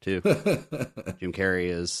Irene too. Jim Carrey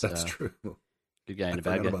is that's true. Good guy and a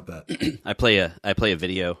bad guy. About that. I play a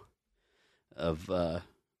video of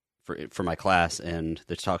for my class, and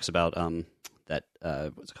that talks about that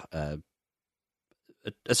what's it called?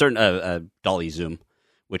 A certain dolly zoom,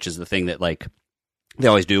 which is the thing that like they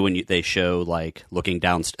always do when they show like looking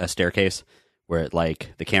down a staircase, where it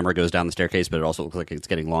like the camera goes down the staircase, but it also looks like it's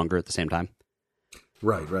getting longer at the same time.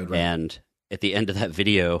 Right. And at the end of that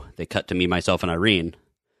video, they cut to Me, Myself, and Irene,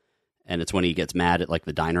 and it's when he gets mad at like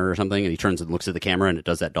the diner or something, and he turns and looks at the camera, and it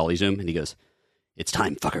does that dolly zoom, and he goes, "It's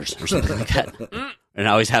time, fuckers," or something like that. And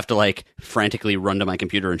I always have to like frantically run to my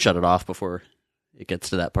computer and shut it off before it gets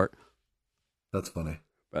to that part. That's funny.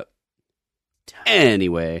 But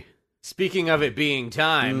anyway, speaking of it being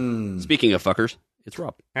time, speaking of fuckers, it's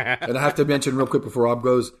Rob. And I have to mention real quick before Rob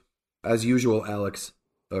goes, as usual,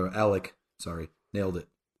 Alec, nailed it.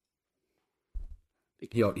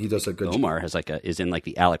 He does a good job. Omar has is in like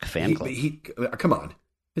the Alec fan club. Come on,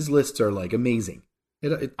 his lists are like amazing.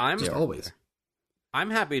 Always. I'm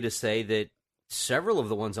happy to say that several of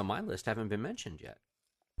the ones on my list haven't been mentioned yet.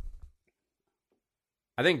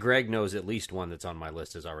 I think Greg knows at least one that's on my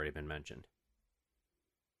list has already been mentioned.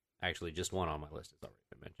 Actually, just one on my list has already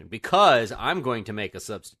been mentioned, because I'm going to make a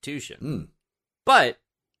substitution. But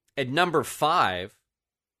at number 5,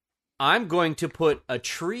 I'm going to put a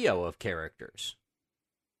trio of characters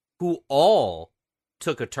who all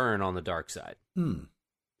took a turn on the dark side. And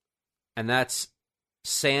that's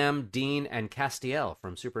Sam, Dean, and Castiel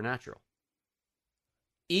from Supernatural.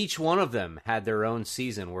 Each one of them had their own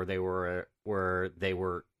season where they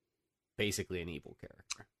were basically an evil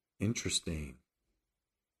character. Interesting.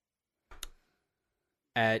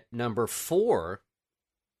 At number 4,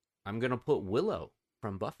 I'm going to put Willow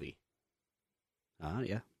from Buffy.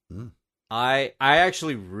 Yeah. I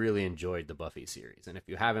actually really enjoyed the Buffy series, and if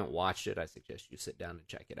you haven't watched it, I suggest you sit down and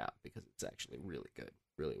check it out, because it's actually really good.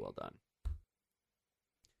 really well done.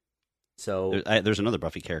 So there's another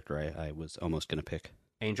Buffy character I was almost going to pick.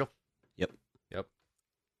 Angel? Yep.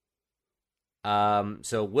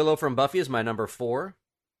 So Willow from Buffy is my number 4.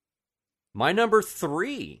 My number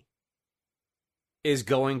 3 is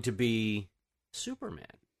going to be Superman.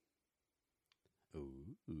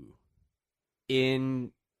 Ooh.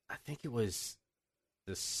 In, I think it was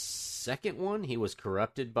the second one, he was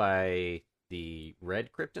corrupted by the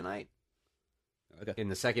red kryptonite. Okay. In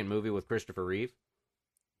the second movie with Christopher Reeve,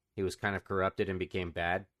 he was kind of corrupted and became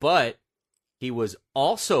bad, but he was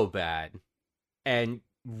also bad, and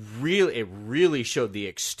it really showed the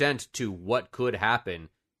extent to what could happen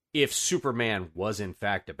if Superman was in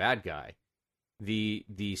fact a bad guy. The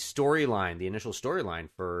storyline, the initial storyline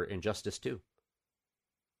for Injustice 2,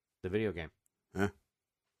 the video game. Huh.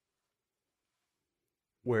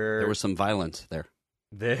 Where there was some violence there.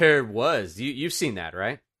 There was. You've seen that,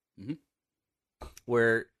 right? Mm-hmm.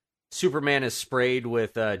 Where Superman is sprayed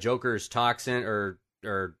with Joker's toxin, or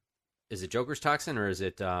is it Joker's toxin, or is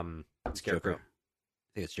it Scarecrow? Joker.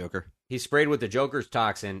 I think it's Joker. He's sprayed with the Joker's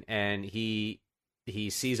toxin, and he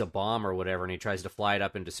sees a bomb or whatever, and he tries to fly it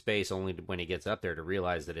up into space, only when he gets up there to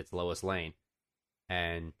realize that it's Lois Lane.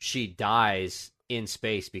 And she dies in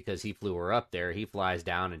space because he flew her up there. He flies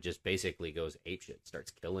down and just basically goes apeshit,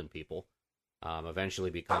 starts killing people.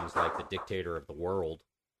 Eventually becomes like the dictator of the world.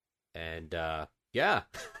 And, yeah,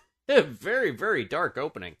 very, very dark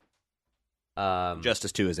opening.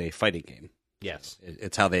 Justice 2 is a fighting game. Yes.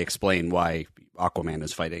 It's how they explain why Aquaman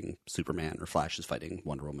is fighting Superman or Flash is fighting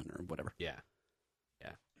Wonder Woman or whatever. Yeah.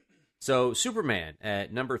 So, Superman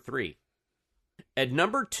at number 3. At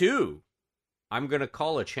number 2, I'm going to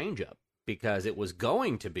call a change-up because it was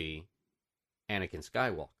going to be Anakin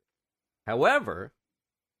Skywalker. However,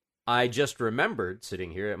 I just remembered sitting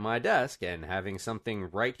here at my desk and having something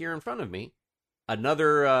right here in front of me,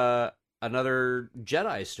 another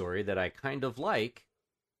Jedi story that I kind of like,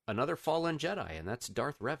 another fallen Jedi, and that's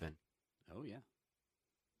Darth Revan. Oh, yeah.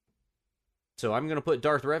 So I'm going to put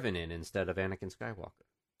Darth Revan in instead of Anakin Skywalker.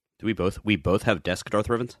 Do we both have desk Darth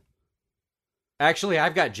Revans? Actually,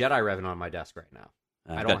 I've got Jedi Revan on my desk right now.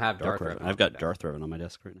 I don't have Darth Revan. I've got Darth Revan on my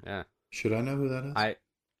desk right now. Yeah. Should I know who that is?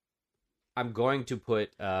 I'm going to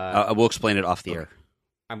put. We'll explain it off the air.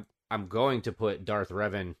 I'm going to put Darth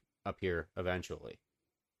Revan up here eventually,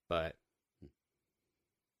 but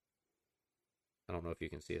I don't know if you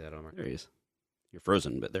can see that, Omar. There he is. You're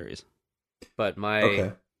frozen, but there he is. But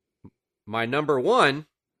my number 1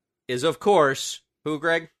 is, of course, who,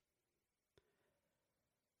 Greg?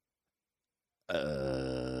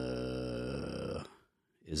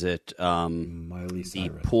 Is it Miley Cyrus, the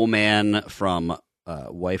pool man from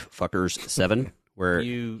Wife Fuckers 7, where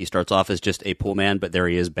he starts off as just a pool man, but there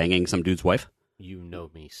he is banging some dude's wife? You know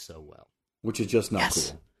me so well. Which is just not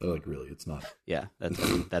cool. Like, really, it's not. Yeah,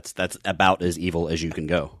 that's about as evil as you can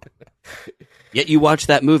go. Yet you watch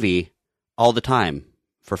that movie all the time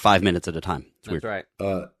for 5 minutes at a time. It's That's weird. right.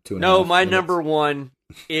 2.5 my minutes. number 1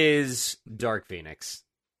 is Dark Phoenix.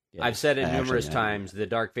 Yeah, I've said it numerous times. The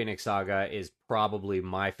Dark Phoenix saga is probably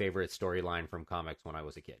my favorite storyline from comics when I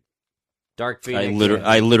was a kid. Dark Phoenix.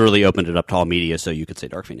 I literally opened it up to all media so you could say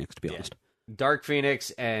Dark Phoenix, to be honest. Dark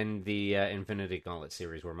Phoenix and the Infinity Gauntlet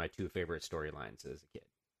series were my 2 favorite storylines as a kid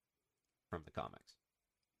from the comics.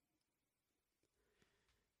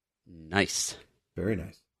 Nice. Very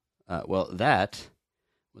nice. Well, that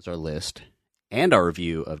was our list and our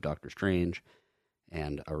review of Doctor Strange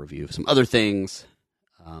and our review of some other things.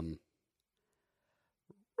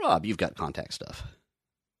 Rob, you've got contact stuff.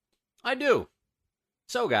 I do.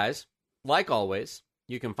 So, guys, like always,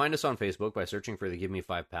 you can find us on Facebook by searching for the Give Me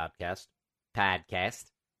 5 podcast.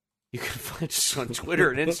 You can find us on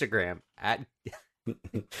Twitter and Instagram at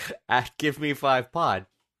Give Me 5 Pod.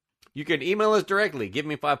 You can email us directly,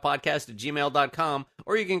 giveme5podcast@gmail.com,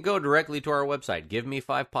 or you can go directly to our website,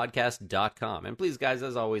 giveme5podcast.com. And please, guys,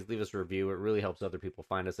 as always, leave us a review. It really helps other people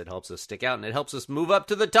find us. It helps us stick out, and it helps us move up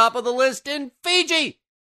to the top of the list in Fiji.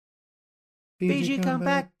 Fiji, come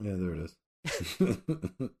back. Yeah, there it is.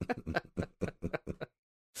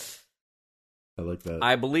 I like that.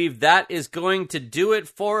 I believe that is going to do it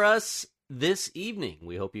for us this evening.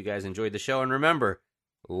 We hope you guys enjoyed the show. And remember,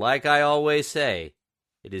 like I always say,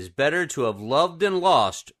 it is better to have loved and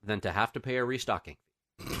lost than to have to pay a restocking.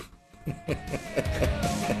 To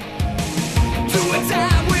a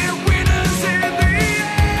town.